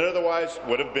than it otherwise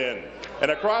would have been.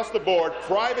 And across the board,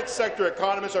 private sector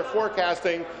economists are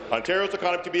forecasting Ontario's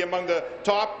economy to be among the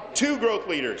top 2 growth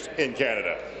leaders in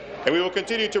Canada. And we will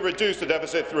continue to reduce the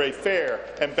deficit through a fair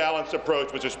and balanced approach,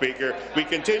 Mr. Speaker. We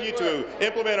continue to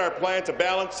implement our plan to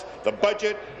balance the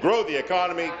budget, grow the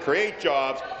economy, create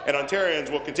jobs, and Ontarians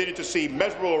will continue to see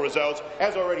measurable results,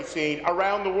 as already seen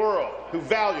around the world, who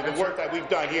value the work that we've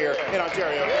done here in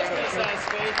Ontario.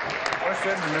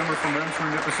 Question, the member from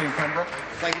Renfrew-Nipissing Pembroke.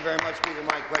 Thank you very much, Speaker.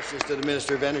 My question is to the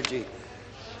Minister of Energy.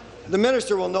 The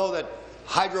Minister will know that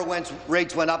hydro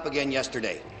rates went up again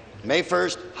yesterday. May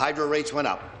 1st, hydro rates went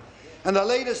up. And the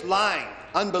latest line,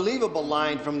 unbelievable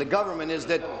line from the government, is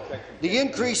that the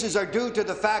increases are due to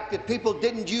the fact that people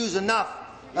didn't use enough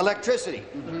electricity.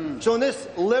 So in this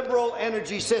liberal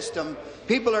energy system,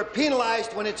 people are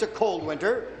penalized when it's a cold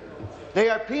winter, they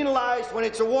are penalized when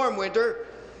it's a warm winter,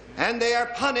 and they are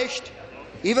punished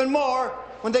even more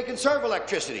when they conserve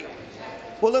electricity.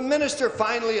 Will the minister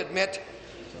finally admit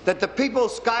that the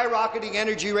people's skyrocketing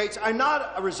energy rates are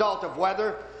not a result of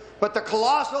weather, but the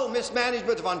colossal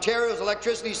mismanagement of Ontario's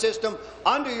electricity system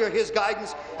under his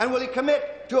guidance, and will he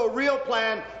commit to a real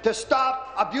plan to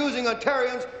stop abusing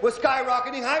Ontarians with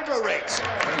skyrocketing hydro rates?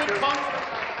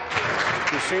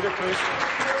 Be seated, please.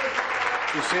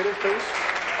 Be seated, please.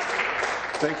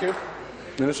 Thank you.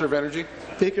 Minister of Energy.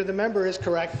 Speaker, the member is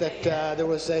correct that there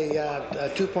was a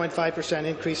 2.5%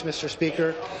 increase, Mr.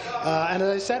 Speaker. And as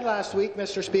I said last week,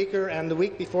 Mr. Speaker, and the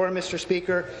week before, Mr.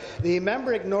 Speaker, the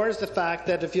member ignores the fact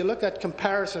that if you look at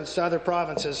comparisons to other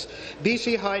provinces,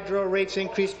 BC Hydro rates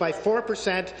increased by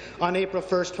 4% on April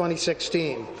 1st,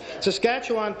 2016.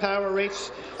 Saskatchewan Power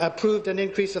rates approved an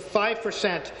increase of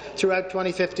 5% throughout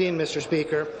 2015, Mr.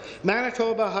 Speaker.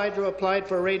 Manitoba Hydro applied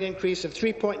for a rate increase of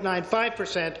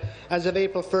 3.95% as of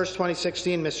April 1st,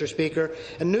 2016. Mr. Speaker,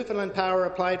 and Newfoundland Power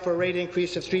applied for a rate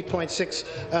increase of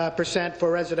 3.6% for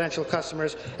residential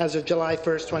customers as of July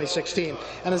 1st, 2016.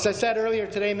 And as I said earlier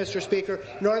today, Mr. Speaker,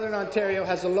 Northern Ontario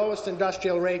has the lowest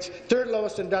industrial rates, third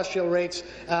lowest industrial rates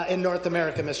in North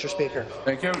America, Mr. Speaker.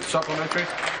 Thank you. Supplementary.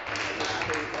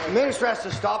 The minister has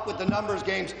to stop with the numbers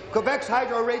games. Quebec's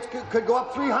hydro rates could go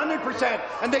up 300%,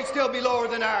 and they'd still be lower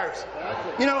than ours.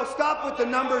 You know, stop with the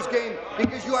numbers game,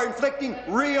 because you are inflicting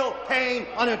real pain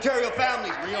on Ontario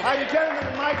families. I had a gentleman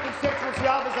in my constituency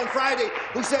office on Friday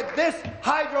who said this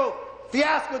hydro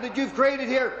fiasco that you've created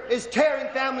here is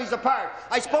tearing families apart.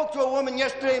 I spoke to a woman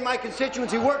yesterday in my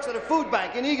constituency who works at a food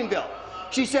bank in Eganville.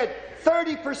 She said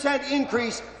 30%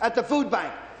 increase at the food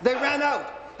bank. They ran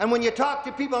out. And when you talk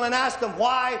to people and ask them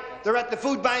why they're at the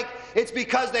food bank, it's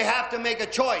because they have to make a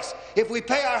choice. If we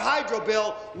pay our hydro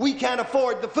bill, we can't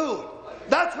afford the food.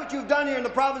 That's what you've done here in the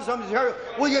province of Ontario.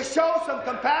 Will you show some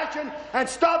compassion and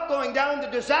stop going down the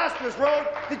disastrous road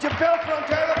that you built for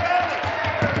Ontario families?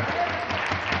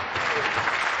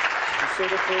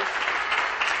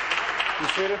 Be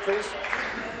seated, please.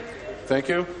 Thank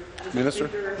you.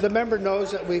 Minister. The member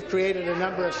knows that we've created a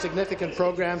number of significant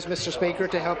programs, Mr. Speaker,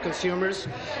 to help consumers,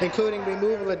 including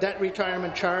removal of debt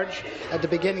retirement charge at the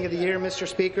beginning of the year, Mr.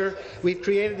 Speaker. We've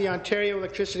created the Ontario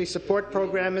Electricity Support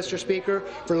Program, Mr. Speaker,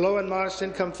 for low and modest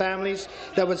income families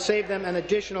that would save them an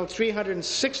additional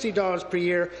 $360 per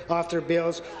year off their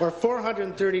bills, or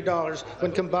 $430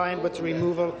 when combined with the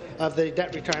removal of the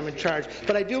debt retirement charge.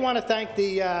 But I do want to thank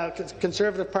the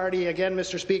Conservative Party again,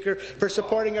 Mr. Speaker, for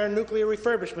supporting our nuclear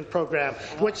refurbishment program,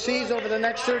 which sees over the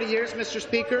next 30 years, Mr.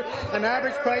 Speaker, an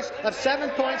average price of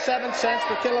 7.7 cents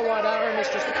per kilowatt hour,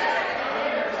 Mr. Speaker.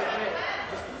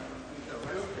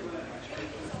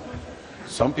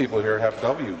 Some people here have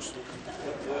W's.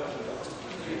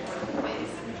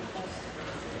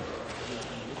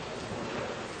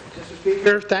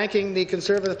 Speaker, thanking the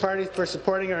Conservative Party for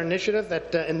supporting our initiative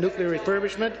in nuclear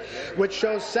refurbishment, which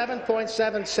shows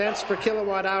 7.7 cents per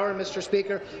kilowatt hour, Mr.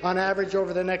 Speaker, on average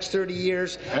over the next 30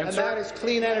 years. And that is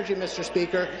clean energy, Mr.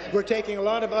 Speaker. We're taking a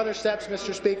lot of other steps,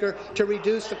 Mr. Speaker, to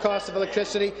reduce the cost of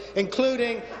electricity,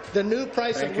 including the new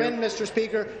price of wind, Mr.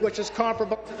 Speaker, which is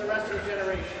comparable to the rest of the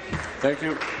generation. Thank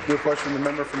you. New question, the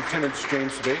member from Timmins,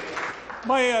 James Bay.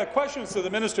 My question is to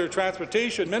the Minister of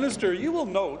Transportation. Minister, you will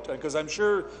note, because I'm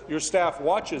sure your staff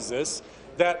watches this,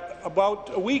 that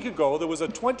about a week ago there was a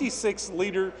 26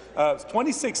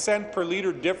 cent per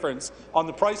litre difference on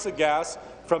the price of gas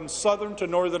from southern to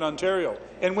northern Ontario.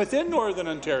 And within northern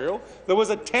Ontario, there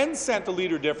was a 10 cent a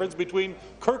litre difference between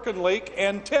Kirkland Lake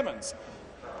and Timmins.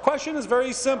 Question is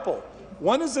very simple.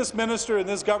 When is this minister and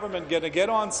this government going to get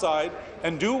on side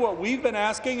and do what we've been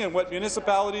asking and what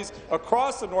municipalities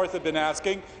across the north have been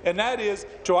asking, and that is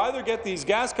to either get these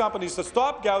gas companies to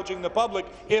stop gouging the public,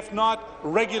 if not,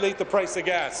 regulate the price of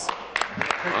gas?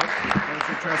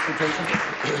 Minister of Transportation.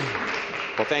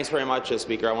 Well, thanks very much,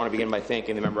 Speaker. I want to begin by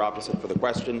thanking the member opposite for the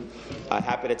question.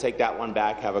 Happy to take that one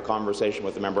back, have a conversation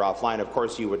with the member offline. Of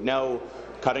course, you would know,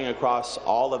 cutting across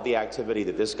all of the activity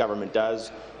that this government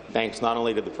does, thanks not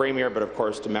only to the Premier, but of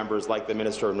course to members like the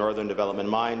Minister of Northern Development and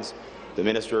Mines, the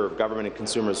Minister of Government and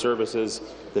Consumer Services,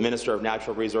 the Minister of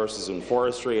Natural Resources and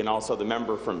Forestry, and also the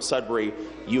member from Sudbury.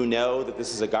 You know that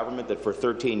this is a government that for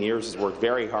 13 years has worked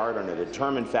very hard in a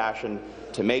determined fashion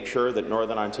to make sure that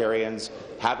Northern Ontarians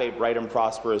have a bright and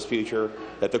prosperous future,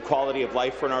 that the quality of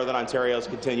life for Northern Ontarians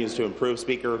continues to improve,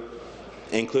 Speaker,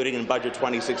 including in Budget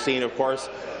 2016, of course.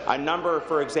 A number,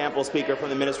 for example, Speaker, from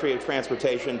the Ministry of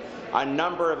Transportation, a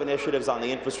number of initiatives on the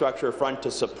infrastructure front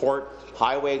to support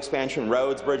highway expansion,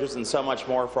 roads, bridges, and so much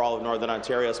more for all of Northern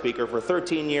Ontario, Speaker. For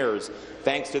 13 years,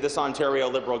 thanks to this Ontario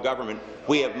Liberal government,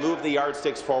 we have moved the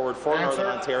yardsticks forward for Northern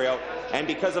Ontario, and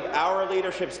because of our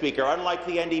leadership, Speaker, unlike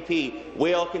the NDP,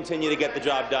 we'll continue to get the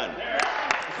job done.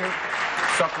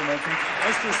 Supplementary.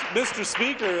 Mr.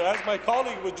 Speaker, as my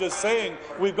colleague was just saying,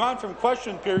 we've gone from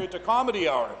question period to comedy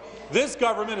hour. This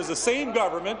government is the same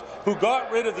government who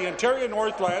got rid of the Ontario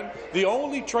Northland, the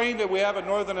only train that we have in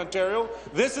Northern Ontario.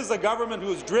 This is a government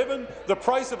who has driven the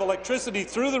price of electricity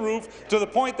through the roof to the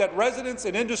point that residents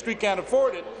and industry can't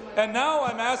afford it. And now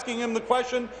I'm asking him the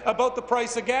question about the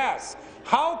price of gas.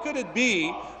 How could it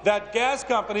be that gas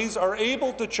companies are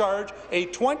able to charge a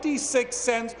 26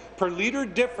 cents per litre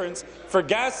difference for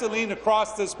gasoline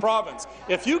across this province?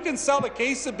 If you can sell a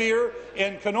case of beer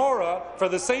in Kenora for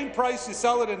the same price you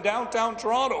sell it in downtown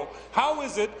Toronto, how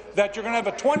is it that you're going to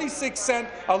have a 26 cent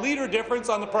a litre difference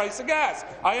on the price of gas?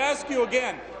 I ask you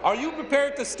again, are you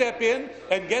prepared to step in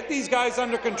and get these guys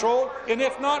under control, and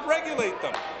if not, regulate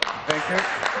them? Thank you.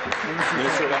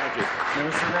 Minister of Energy.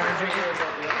 Minister of Energy.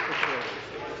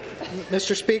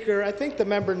 Mr. Speaker, I think the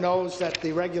member knows that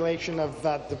the regulation of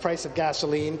the price of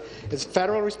gasoline is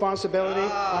federal responsibility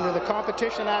under the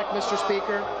Competition Act, Mr.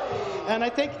 Speaker. And I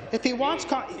think if he wants,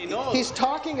 he's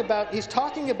talking about a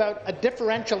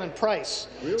differential in price.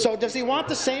 Really? So does he want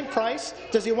the same price?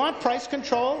 Does he want price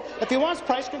control? If he wants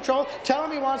price control, tell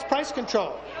him he wants price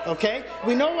control. Okay?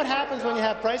 We know what happens when you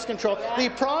have price control. The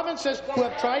provinces who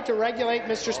have tried to regulate,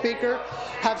 Mr. Speaker,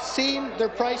 have seen their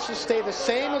prices stay the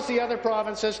same as the other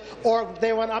provinces, or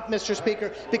they went up, Mr.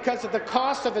 Speaker, because of the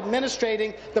cost of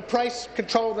administrating the price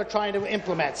control they're trying to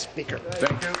implement, Speaker.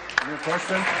 Thank you. Your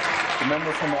question, the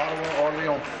member from Ottawa,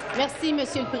 Orleans. Merci,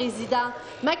 Monsieur le Président.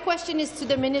 My question is to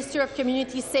the Minister of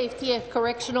Community Safety and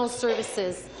Correctional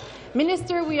Services.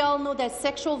 Minister, we all know that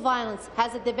sexual violence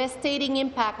has a devastating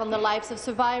impact on the lives of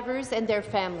survivors and their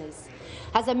families.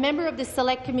 As a member of the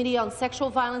Select Committee on Sexual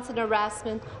Violence and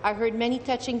Harassment, I heard many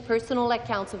touching personal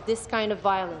accounts of this kind of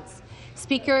violence.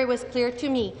 Speaker, it was clear to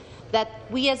me that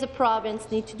we as a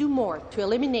province need to do more to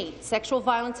eliminate sexual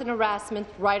violence and harassment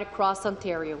right across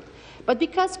Ontario. But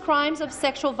because crimes of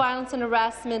sexual violence and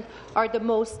harassment are the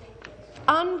most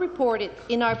unreported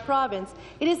in our province,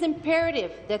 it is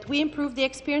imperative that we improve the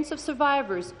experience of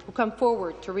survivors who come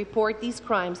forward to report these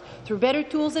crimes through better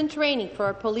tools and training for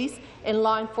our police and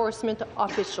law enforcement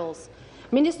officials.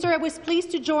 Minister, I was pleased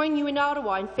to join you in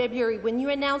Ottawa in February when you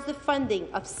announced the funding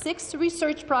of 6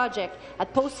 research projects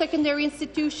at post-secondary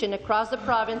institutions across the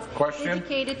province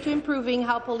dedicated to improving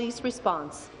how police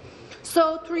respond.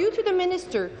 So, through you to the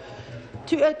Minister,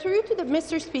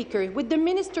 Mr. Speaker, would the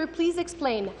Minister please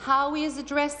explain how he is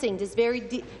addressing this very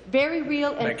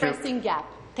real and pressing gap?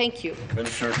 Thank you.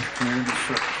 Minister of Community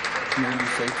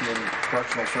Safety and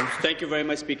Correctional Services. Thank you very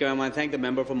much, Speaker. I want to thank the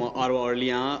member from Ottawa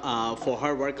Orleans for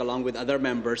her work along with other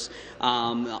members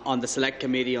on the Select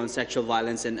Committee on Sexual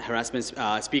Violence and Harassment.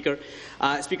 Speaker,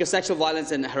 sexual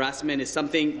violence and harassment is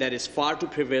something that is far too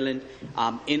prevalent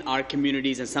in our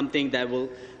communities and something that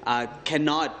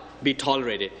cannot be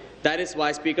tolerated. That is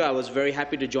why, Speaker, I was very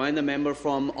happy to join the member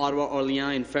from Ottawa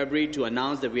Orleans in February to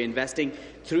announce that we are investing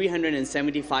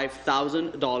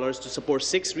 $375,000 to support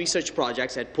 6 research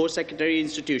projects at post-secondary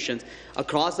institutions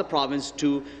across the province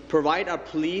to provide our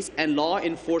police and law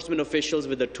enforcement officials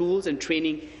with the tools and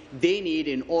training they need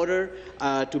in order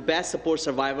to best support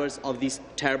survivors of these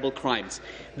terrible crimes.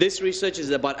 This research is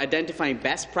about identifying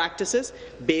best practices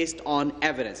based on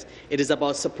evidence. It is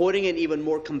about supporting an even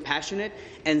more compassionate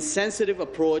and sensitive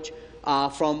approach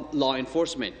from law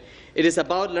enforcement. It is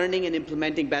about learning and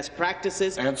implementing best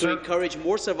practices to encourage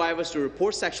more survivors to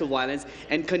report sexual violence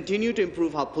and continue to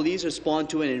improve how police respond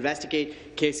to and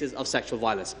investigate cases of sexual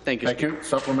violence. Thank you. Thank you.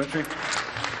 Supplementary.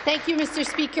 Thank you, Mr.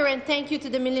 Speaker, and thank you to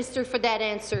the Minister for that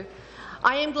answer.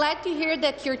 I am glad to hear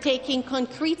that you're taking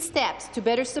concrete steps to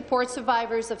better support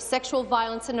survivors of sexual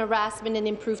violence and harassment and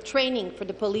improve training for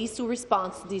the police who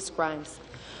respond to these crimes.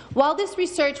 While this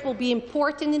research will be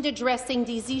important in addressing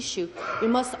these issues, we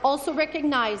must also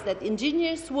recognize that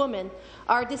Indigenous women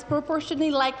are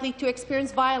disproportionately likely to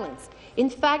experience violence. In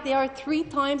fact, they are 3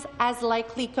 times as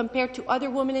likely compared to other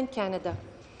women in Canada.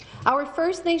 Our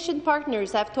First Nation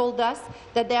partners have told us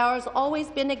that there has always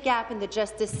been a gap in the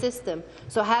justice system.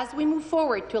 So as we move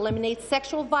forward to eliminate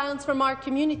sexual violence from our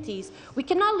communities, we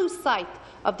cannot lose sight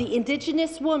of the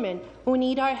Indigenous women who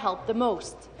need our help the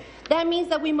most. That means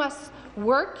that we must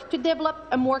work to develop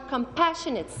a more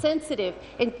compassionate, sensitive,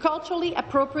 and culturally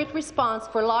appropriate response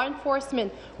for law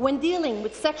enforcement when dealing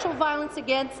with sexual violence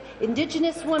against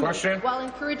Indigenous women, while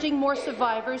encouraging more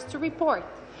survivors to report.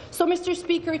 So, Mr.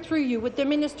 Speaker, through you, would the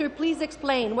minister please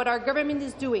explain what our government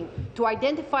is doing to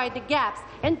identify the gaps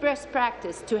and best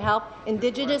practice to help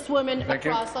Indigenous women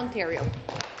across Ontario?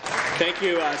 Thank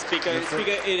you, Speaker.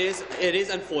 Speaker, it is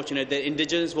unfortunate that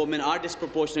Indigenous women are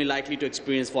disproportionately likely to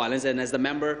experience violence, and as the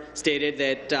member stated,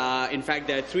 that in fact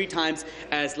they are 3 times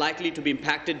as likely to be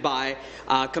impacted by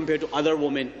compared to other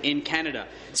women in Canada.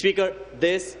 Speaker,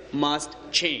 this must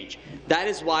change. That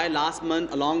is why last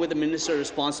month, along with the minister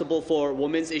responsible for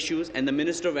women's issues and the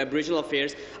Minister of Aboriginal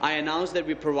Affairs, I announced that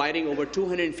we're providing over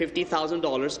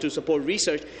 $250,000 to support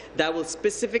research that will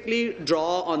specifically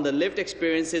draw on the lived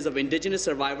experiences of Indigenous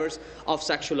survivors of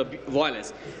sexual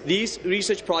violence. These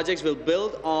research projects will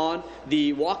build on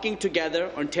the Walking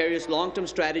Together, Ontario's long-term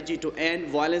strategy to end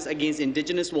violence against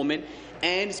Indigenous women,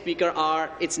 and, Speaker,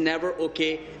 our It's Never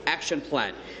OK action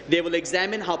plan. They will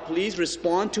examine how police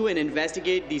respond to and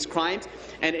investigate these crimes,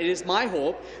 and it is my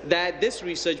hope that this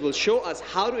research will show us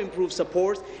how to improve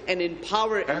supports and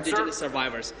empower Indigenous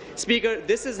survivors. Speaker,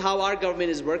 this is how our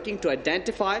government is working to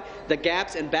identify the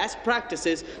gaps and best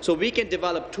practices so we can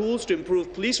develop tools to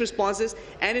improve police responses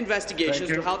and investigations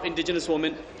to help Indigenous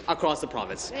women across the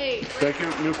province. Thank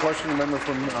you. New question, the member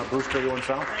from Bruce Grey Owen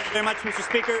Sound. Thank you very much, Mr.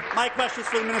 Speaker. My question is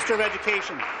for the Minister of Education.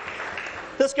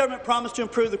 This government promised to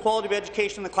improve the quality of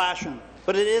education in the classroom,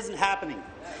 but it isn't happening.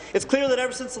 It's clear that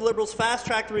ever since the Liberals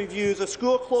fast-tracked the reviews of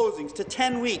school closings to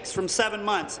 10 weeks from 7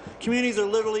 months, communities are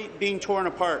literally being torn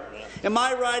apart. In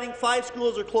my riding, 5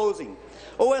 schools are closing.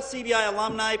 OSCBI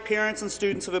alumni, parents and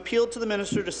students have appealed to the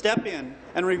minister to step in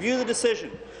and review the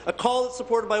decision, a call that's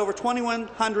supported by over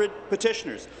 2,100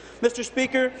 petitioners. Mr.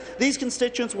 Speaker, these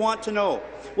constituents want to know,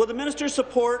 will the minister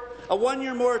support a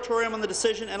 1-year moratorium on the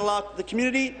decision and allow the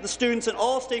community, the students and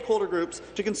all stakeholder groups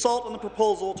to consult on the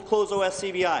proposal to close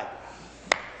OSCBI?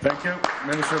 Thank you.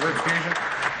 Minister of Education.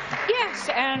 Yes,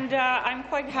 and I'm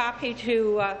quite happy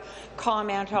to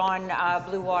comment on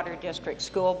Blue Water District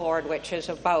School Board, which is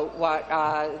about what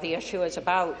the issue is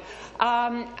about.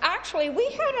 Actually, we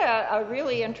had a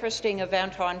really interesting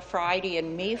event on Friday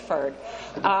in Meaford,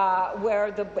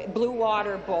 where the Blue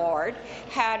Water Board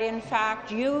had in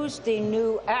fact used the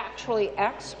new, actually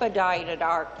expedited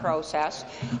ARC process.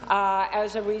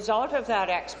 As a result of that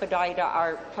expedited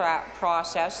ARC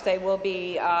process, they will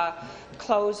be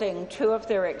closing 2 of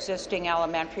their existing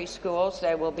elementary schools.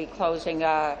 They will be closing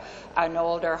an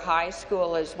older high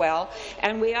school as well.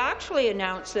 And we actually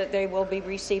announced that they will be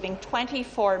receiving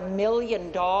 $24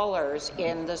 million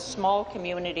in the small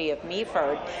community of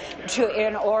Meaford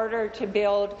in order to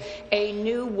build a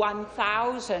new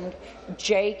 1,000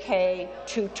 JK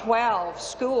to 12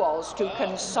 schools to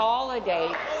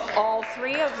consolidate all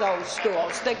 3 of those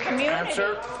schools. The community,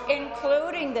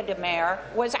 including the Mayor,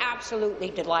 was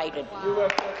absolutely delighted.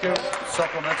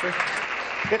 Supplementary.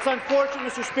 It's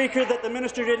unfortunate, Mr. Speaker, that the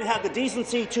minister didn't have the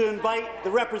decency to invite the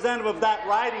representative of that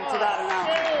riding to that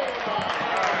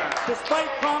announcement. Despite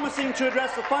promising to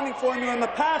address the funding formula in the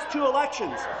past 2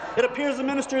 elections, it appears the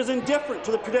minister is indifferent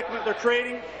to the predicament they're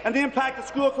creating and the impact of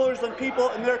school closures on people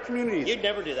in their communities. You'd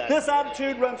never do that. This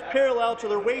attitude runs parallel to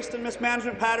their waste and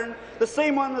mismanagement pattern, the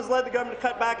same one that has led the government to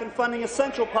cut back in funding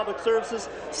essential public services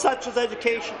such as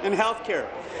education and health care.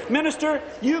 Minister,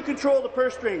 you control the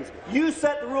purse strings. You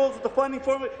set the rules of the funding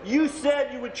formula. You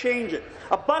said you would change it.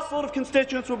 A busload of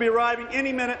constituents will be arriving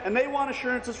any minute, and they want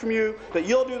assurances from you that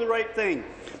you'll do the right thing.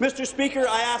 Mr. Speaker,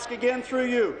 I ask again through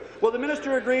you, will the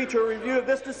minister agree to a review of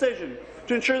this decision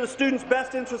to ensure the students'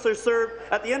 best interests are served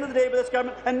at the end of the day by this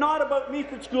government, and not about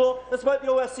Meaford School, it's about the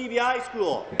OSCBI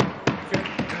school?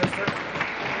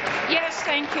 Yes,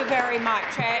 thank you very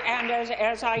much. And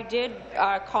as I did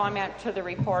comment to the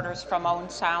reporters from Owen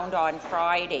Sound on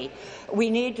Friday, we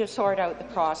need to sort out the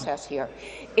process here.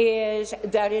 Is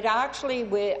that it actually,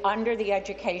 under the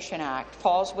Education Act,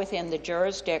 falls within the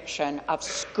jurisdiction of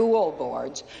school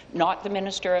boards, not the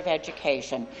Minister of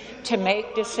Education, to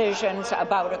make decisions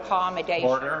about accommodation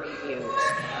reviews.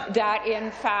 That, in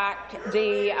fact,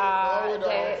 the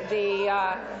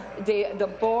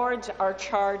boards are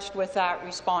charged with that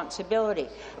responsibility.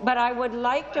 But I would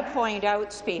like to point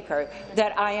out, Speaker,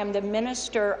 that I am the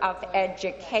Minister of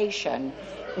Education,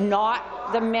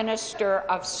 not the Minister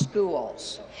of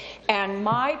Schools. And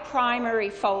my primary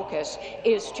focus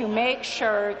is to make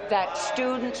sure that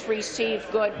students receive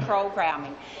good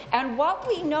programming. And what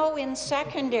we know in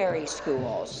secondary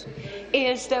schools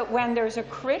is that when there's a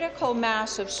critical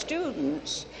mass of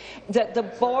students, that the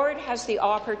board has the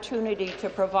opportunity to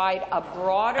provide a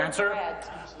broader breadth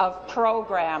of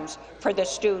programs for the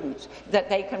students, that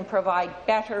they can provide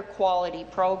better quality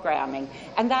programming.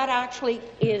 And that actually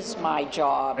is my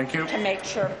job, to make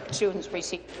sure students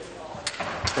receive.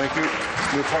 Thank you.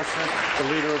 New question,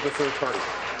 the Leader of the Third Party.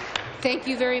 Thank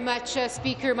you very much,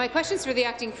 Speaker. My question is for the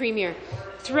Acting Premier.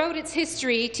 Throughout its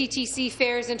history, TTC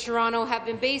fares in Toronto have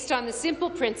been based on the simple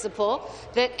principle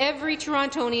that every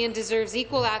Torontonian deserves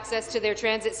equal access to their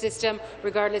transit system,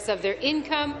 regardless of their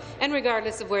income and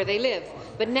regardless of where they live.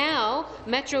 But now,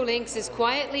 Metrolinx is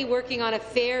quietly working on a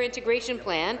fare integration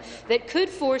plan that could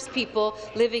force people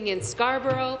living in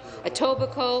Scarborough,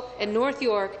 Etobicoke and North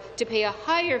York to pay a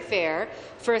higher fare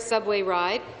for a subway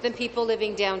ride than people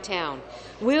living downtown.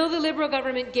 Will the Liberal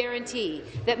government guarantee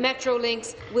that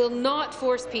Metrolinx will not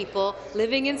force people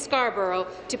living in Scarborough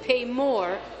to pay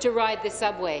more to ride the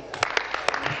subway?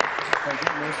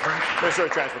 Minister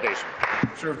of Transportation.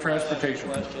 Minister of Transportation.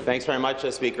 Thanks very much,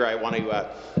 Speaker. I want to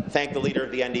thank the Leader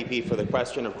of the NDP for the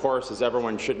question. Of course, as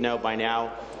everyone should know by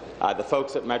now, the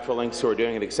folks at Metrolinx, who are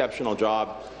doing an exceptional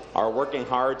job, are working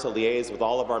hard to liaise with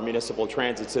all of our municipal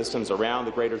transit systems around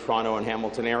the Greater Toronto and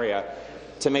Hamilton area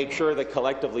to make sure that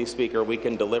collectively, Speaker, we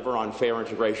can deliver on fare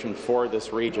integration for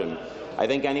this region. I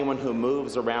think anyone who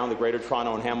moves around the Greater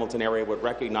Toronto and Hamilton area would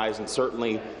recognize, and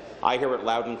certainly I hear it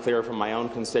loud and clear from my own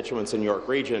constituents in York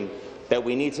Region, that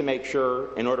we need to make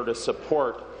sure, in order to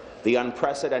support the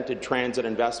unprecedented transit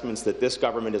investments that this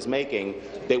government is making,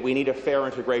 that we need a fare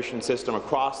integration system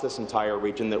across this entire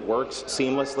region that works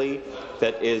seamlessly,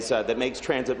 that makes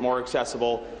transit more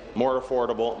accessible, more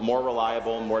affordable, more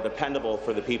reliable, more dependable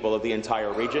for the people of the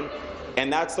entire region.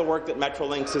 And that's the work that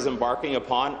Metrolinx is embarking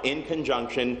upon in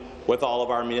conjunction with all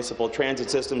of our municipal transit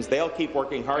systems. They'll keep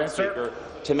working hard, Speaker,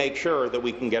 to make sure that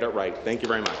we can get it right. Thank you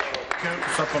very much.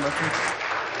 Supplementary.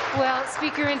 Well,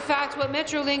 Speaker, in fact, what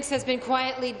Metrolinx has been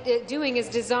quietly doing is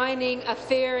designing a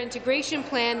fare integration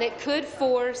plan that could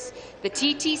force the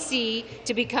TTC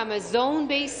to become a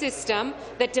zone-based system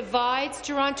that divides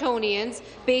Torontonians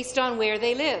based on where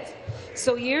they live.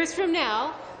 So years from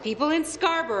now, people in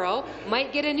Scarborough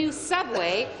might get a new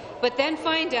subway, but then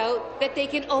find out that they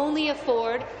can only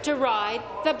afford to ride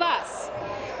the bus.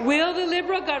 Will the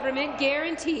Liberal government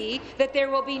guarantee that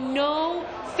there will be no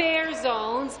fare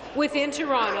zones within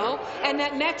Toronto and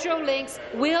that Metrolinx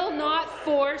will not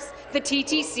force the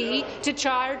TTC to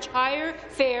charge higher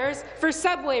fares for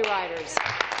subway riders?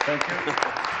 Thank you.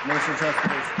 Minister of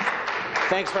Transportation.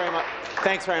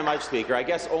 Thanks very much, Speaker. I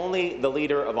guess only the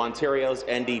Leader of Ontario's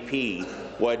NDP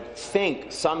would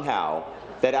think somehow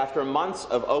that after months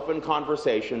of open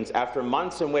conversations, after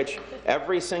months in which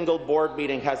every single board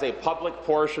meeting has a public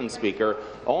portion, Speaker,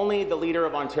 only the Leader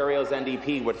of Ontario's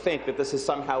NDP would think that this is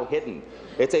somehow hidden.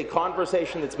 It's a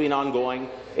conversation that's been ongoing.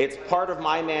 It's part of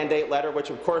my mandate letter, which,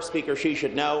 of course, Speaker, she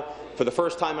should know. For the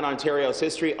first time in Ontario's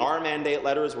history, our mandate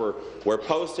letters were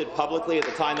posted publicly at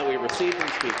the time that we received them,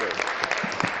 Speaker.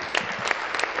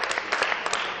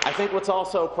 I think what's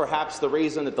also perhaps the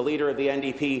reason that the Leader of the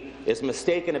NDP is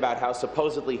mistaken about how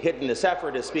supposedly hidden this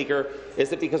effort is, Speaker, is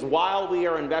that because while we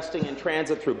are investing in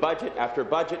transit through budget after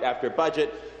budget after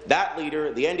budget, that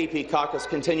Leader, the NDP caucus,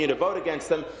 continue to vote against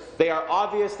them. They are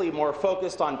obviously more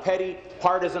focused on petty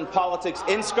partisan politics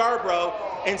in Scarborough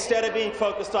instead of being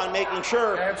focused on making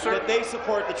sure that they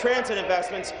support the transit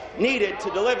investments needed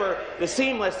to deliver the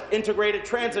seamless integrated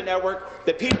transit network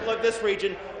the people of this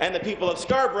region and the people of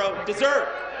Scarborough deserve.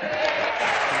 Any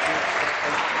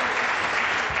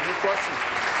questions?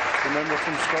 The member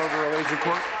from Scarborough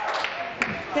Agincourt.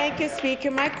 Thank you,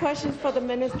 Speaker. My question is for the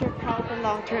Minister of Health and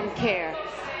Long-Term Care.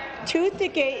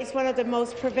 Toothache is one of the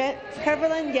most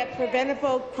prevalent yet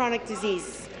preventable chronic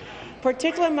diseases.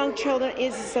 Particularly among children, it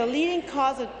is the leading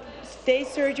cause of day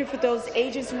surgery for those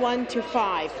ages 1 to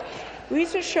 5.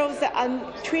 Research shows that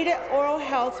untreated oral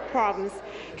health problems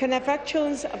can affect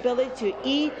children's ability to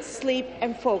eat, sleep,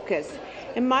 and focus.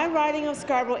 In my riding of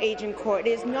Scarborough-Agincourt, it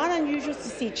is not unusual to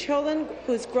see children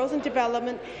whose growth and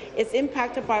development is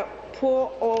impacted by poor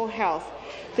oral health.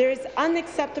 There is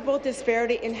unacceptable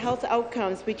disparity in health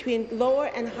outcomes between lower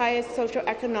and higher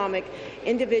socioeconomic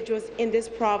individuals in this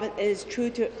province. It is true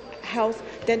to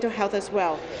dental health as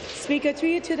well. Speaker, through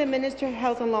you to the Minister of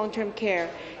Health and Long-Term Care,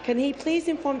 can he please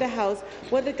inform the House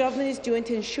what the government is doing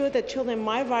to ensure that children in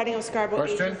my riding of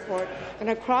Scarborough-Agincourt and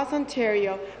across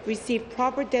Ontario receive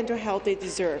proper dental health they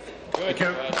deserve? Thank you.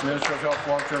 Minister of Health,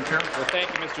 Long-Term Care. Well, thank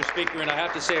you, Mr. Speaker. And I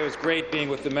have to say it was great being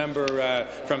with the member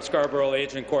from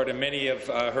Scarborough-Agincourt and many of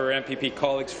her MPP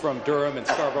colleagues from Durham and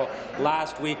Scarborough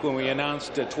last week when we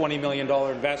announced a $20 million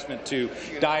investment to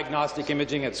diagnostic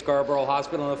imaging at Scarborough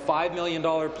Hospital and a $5 million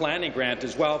planning grant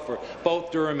as well for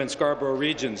both Durham and Scarborough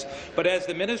regions. But as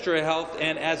the Minister of Health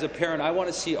and as a parent, I want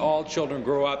to see all children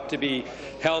grow up to be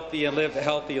healthy and live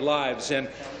healthy lives. And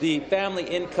the family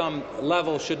income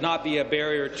level should not be a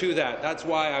barrier to that. That's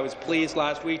why I was pleased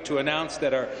last week to announce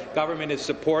that our government is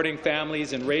supporting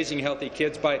families and raising healthy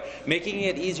kids by making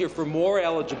it easier for more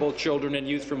eligible children and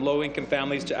youth from low-income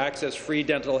families to access free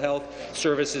dental health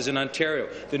services in Ontario.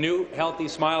 The new Healthy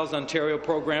Smiles Ontario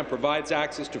program provides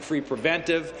access to free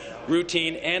preventive,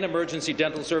 routine and emergency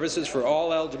dental services for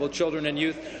all eligible children and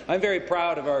youth. I'm very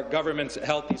proud of our government's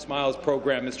Healthy Smiles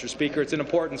program, Mr. Speaker. It's an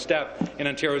important step in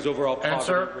Ontario's overall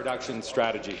poverty reduction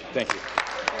strategy. Thank you.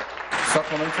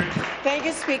 Supplementary. Thank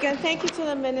you, Speaker, and thank you to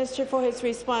the Minister for his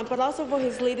response, but also for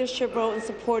his leadership role in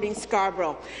supporting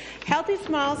Scarborough. Healthy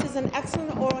Smiles is an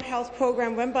excellent oral health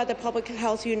program run by the public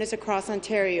health units across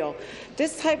Ontario.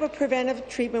 This type of preventive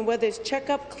treatment, whether it's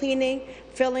checkup, cleaning,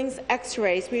 fillings,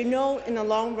 x-rays, we know in the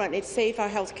long run it saves our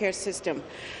healthcare system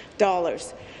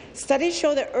dollars. Studies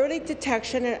show that early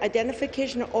detection and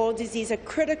identification of oral disease are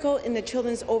critical in the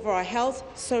children's overall health,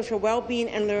 social well-being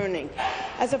and learning.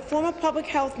 As a former public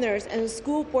health nurse and a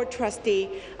school board trustee,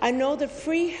 I know the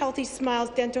free Healthy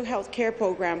Smiles dental health care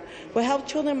program will help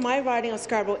children in my riding of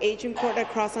Scarborough-Agincourt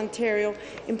across Ontario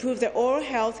improve their oral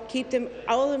health, keep them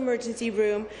out of the emergency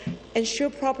room, ensure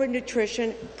proper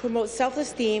nutrition, promote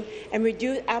self-esteem and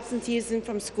reduce absenteeism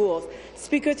from schools.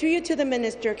 Speaker, through you to the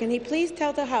Minister, can he please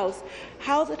tell the House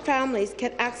how the families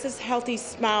can access Healthy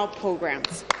Smile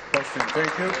programs? Question.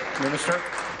 Thank you. Minister.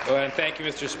 Well, and thank you,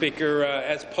 Mr. Speaker.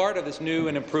 As part of this new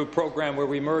and improved program where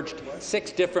we merged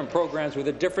 6 different programs with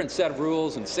a different set of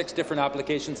rules and 6 different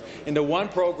applications into one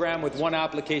program with one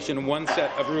application and one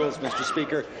set of rules, Mr.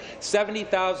 Speaker,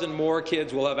 70,000 more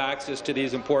kids will have access to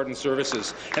these important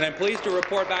services. And I'm pleased to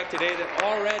report back today that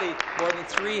already more than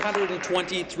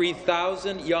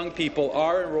 323,000 young people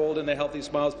are enrolled in the Healthy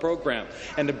Smiles program.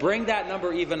 And to bring that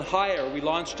number even higher, we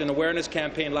launched an awareness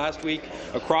campaign last week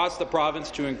across the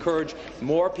province to encourage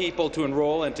more people to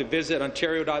enroll and to visit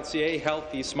ontario.ca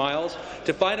Healthy Smiles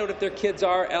to find out if their kids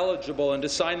are eligible and to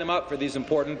sign them up for these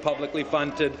important publicly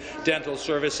funded dental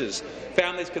services.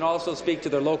 Families can also speak to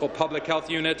their local public health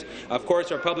unit. Of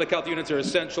course, our public health units are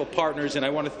essential partners, and I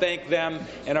want to thank them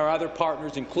and our other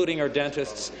partners, including our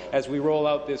dentists, as we roll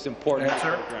out this important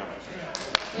program.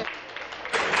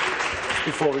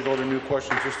 Before we go to new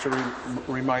questions, just to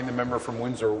remind the member from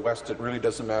Windsor West, it really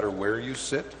doesn't matter where you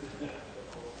sit.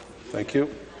 Thank you.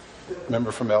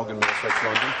 Member from Elgin, Middlesex,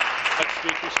 London.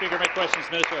 Mr. Speaker, my question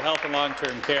is Minister of Health and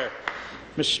Long-Term Care.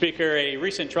 Mr. Speaker, a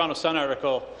recent Toronto Sun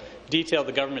article detailed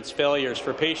the government's failures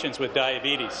for patients with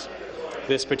diabetes.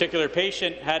 This particular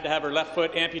patient had to have her left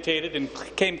foot amputated and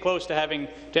came close to having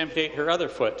to amputate her other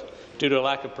foot due to a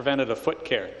lack of preventative foot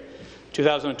care.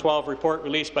 2012 report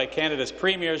released by Canada's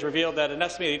premiers revealed that an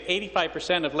estimated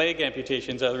 85% of leg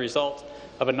amputations are the result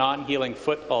of a non-healing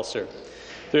foot ulcer.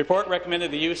 The report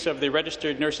recommended the use of the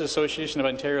Registered Nurses Association of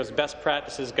Ontario's Best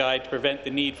Practices Guide to prevent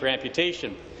the need for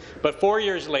amputation. But 4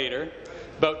 years later,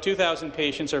 about 2,000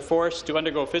 patients are forced to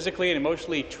undergo physically and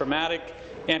emotionally traumatic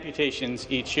amputations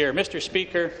each year. Mr.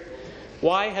 Speaker,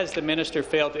 why has the minister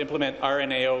failed to implement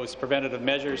RNAO's preventative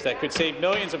measures that could save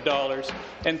millions of dollars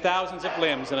and thousands of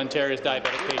limbs in Ontario's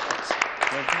diabetic patients?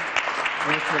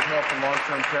 Minister of Health and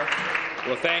Long-Term Care.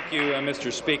 Well, thank you,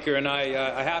 Mr. Speaker, and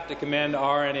I have to commend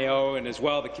RNAO and as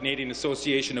well the Canadian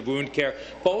Association of Wound Care,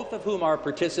 both of whom are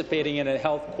participating in a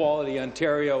Health Quality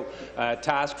Ontario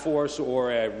task force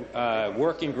or a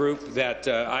working group that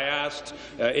I asked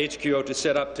HQO to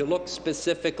set up to look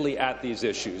specifically at these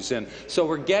issues. And so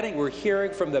we're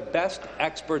hearing from the best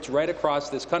experts right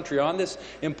across this country on this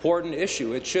important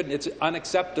issue. It's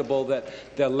unacceptable that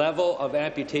the level of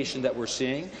amputation that we're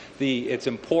seeing. It's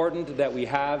important that we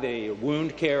have a wound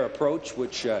wound care approach,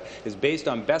 which is based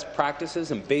on best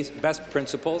practices and best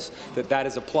principles, that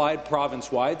is applied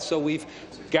province-wide. So we've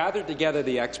gathered together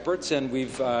the experts, and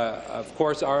we've, of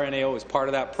course, RNAO is part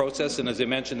of that process, and as I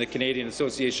mentioned, the Canadian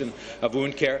Association of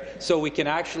Wound Care, so we can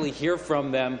actually hear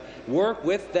from them, work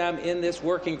with them in this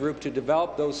working group to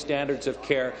develop those standards of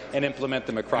care and implement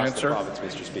them across the province,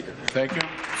 Mr. Speaker. Thank you.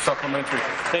 Supplementary.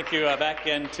 Thank you. Back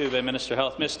again to the Minister of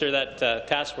Health. Minister, that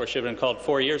task force should have been called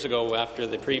 4 years ago after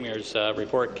the Premier's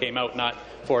report came out, not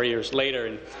 4 years later,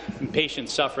 and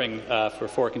patients suffering for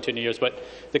 4 continued years. But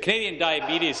the Canadian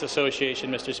Diabetes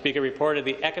Association, Mr. Speaker, reported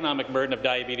the economic burden of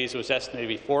diabetes was estimated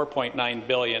to be $4.9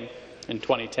 billion in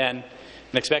 2010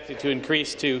 and expected to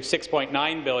increase to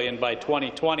 $6.9 billion by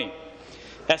 2020.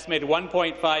 Estimated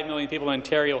 1.5 million people in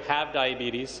Ontario have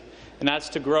diabetes, and that's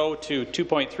to grow to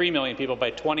 2.3 million people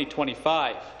by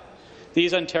 2025.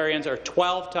 These Ontarians are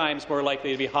 12 times more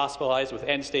likely to be hospitalized with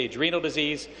end-stage renal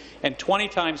disease and 20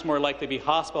 times more likely to be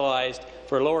hospitalized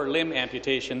for lower limb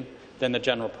amputation than the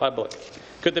general public.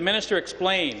 Could the minister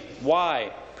explain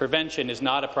why prevention is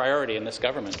not a priority in this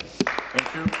government?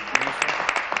 Thank you.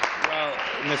 Well,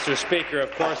 Mr. Speaker,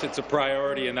 of course it's a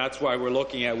priority, and that's why we're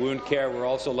looking at wound care. We're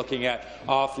also looking at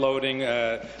offloading,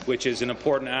 which is an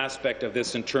important aspect of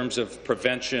this in terms of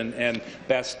prevention and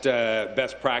best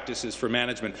practices for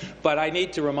management. But I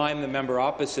need to remind the member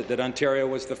opposite that Ontario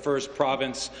was the first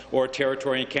province or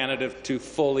territory in Canada to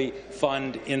fully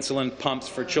fund insulin pumps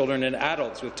for children and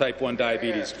adults with type 1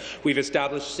 diabetes. We've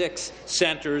established 6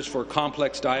 centres for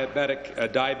complex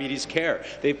diabetes care.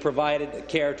 They've provided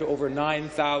care to over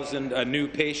 9,000 new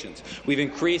patients. We've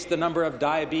increased the number of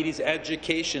diabetes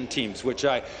education teams, which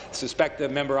I suspect the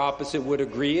member opposite would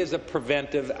agree is a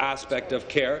preventive aspect of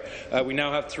care. We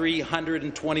now have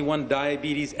 321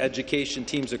 diabetes education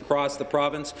teams across the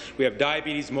province. We have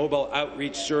diabetes mobile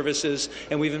outreach services,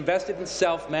 and we've invested in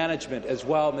self-management as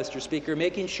well, Mr. Speaker,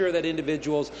 making sure that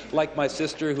individuals like my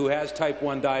sister who has type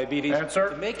 1 diabetes,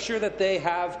 to make sure that they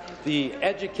have the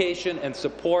education and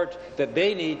support that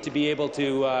they need to be able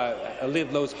to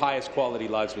live those highest quality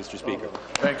lives, Mr. Speaker.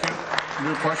 Thank you.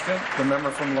 New question, the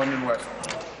member from London West.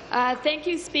 Thank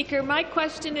you, Speaker. My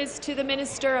question is to the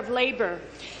Minister of Labour.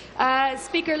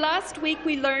 Speaker, last week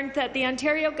we learned that the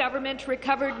Ontario government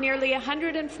recovered nearly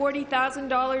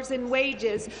 $140,000 in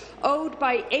wages owed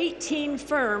by 18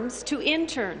 firms to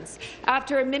interns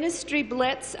after a ministry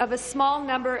blitz of a small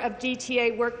number of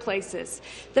DTA workplaces.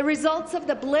 The results of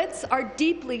the blitz are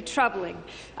deeply troubling.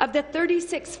 Of the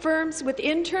 36 firms with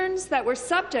interns that were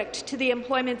subject to the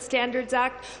Employment Standards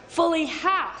Act, fully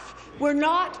half were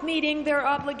not meeting their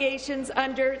obligations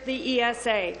under the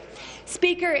ESA.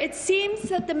 Speaker, it seems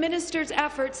that the minister's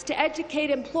efforts to educate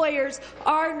employers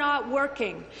are not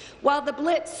working. While the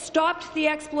blitz stopped the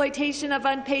exploitation of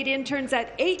unpaid interns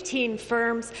at 18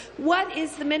 firms, what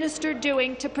is the minister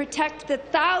doing to protect the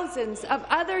thousands of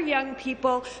other young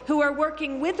people who are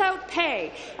working without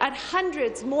pay at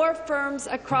hundreds more firms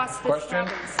across this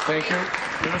province? Thank you.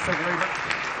 Minister of Labour.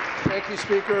 Thank you,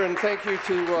 Speaker, and thank you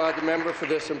to the member for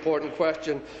this important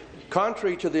question.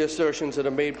 Contrary to the assertions that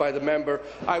are made by the member,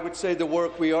 I would say the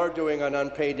work we are doing on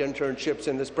unpaid internships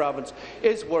in this province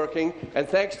is working, and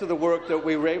thanks to the work that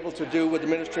we were able to do with the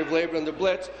Ministry of Labour and the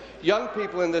Blitz, young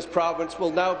people in this province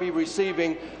will now be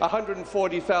receiving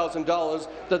 $140,000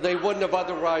 that they wouldn't have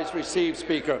otherwise received,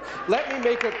 Speaker. Let me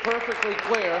make it perfectly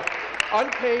clear.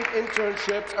 Unpaid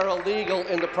internships are illegal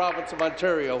in the province of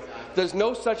Ontario. There's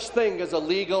no such thing as a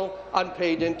legal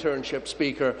unpaid internship,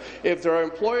 Speaker. If there are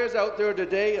employers out there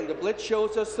today, and the Blitz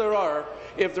shows us there are,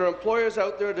 if there are employers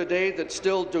out there today that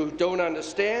still don't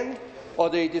understand or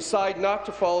they decide not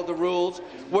to follow the rules,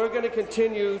 we're going to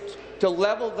continue to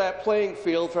level that playing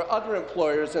field for other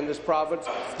employers in this province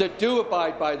that do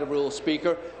abide by the rules,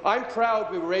 Speaker. I'm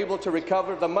proud we were able to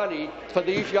recover the money for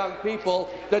these young people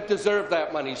that deserve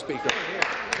that money, Speaker.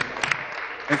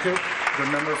 Thank you.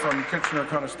 The member from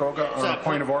Kitchener-Conestoga on a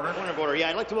point of order. Point of order. Yeah,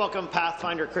 I'd like to welcome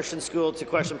Pathfinder Christian School to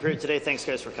question period today. Thanks,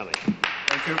 guys, for coming.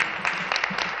 Thank you.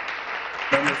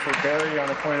 Member for Barrie on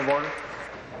a point of order.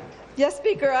 Yes,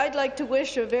 Speaker, I'd like to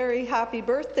wish a very happy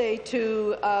birthday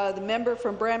to the member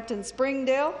from Brampton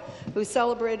Springdale, who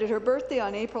celebrated her birthday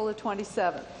on April the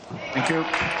 27th. Thank you.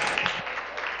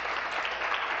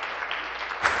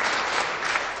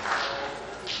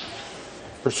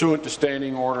 Pursuant to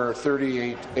Standing Order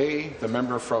 38A, the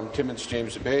member from Timmins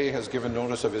James Bay has given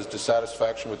notice of his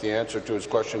dissatisfaction with the answer to his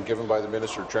question given by the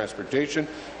Minister of Transportation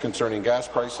concerning gas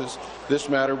prices. This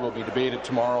matter will be debated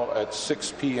tomorrow at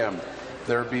 6 p.m.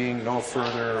 There being no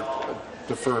further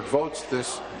deferred votes,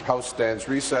 this House stands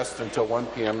recessed until 1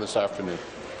 p.m. this afternoon.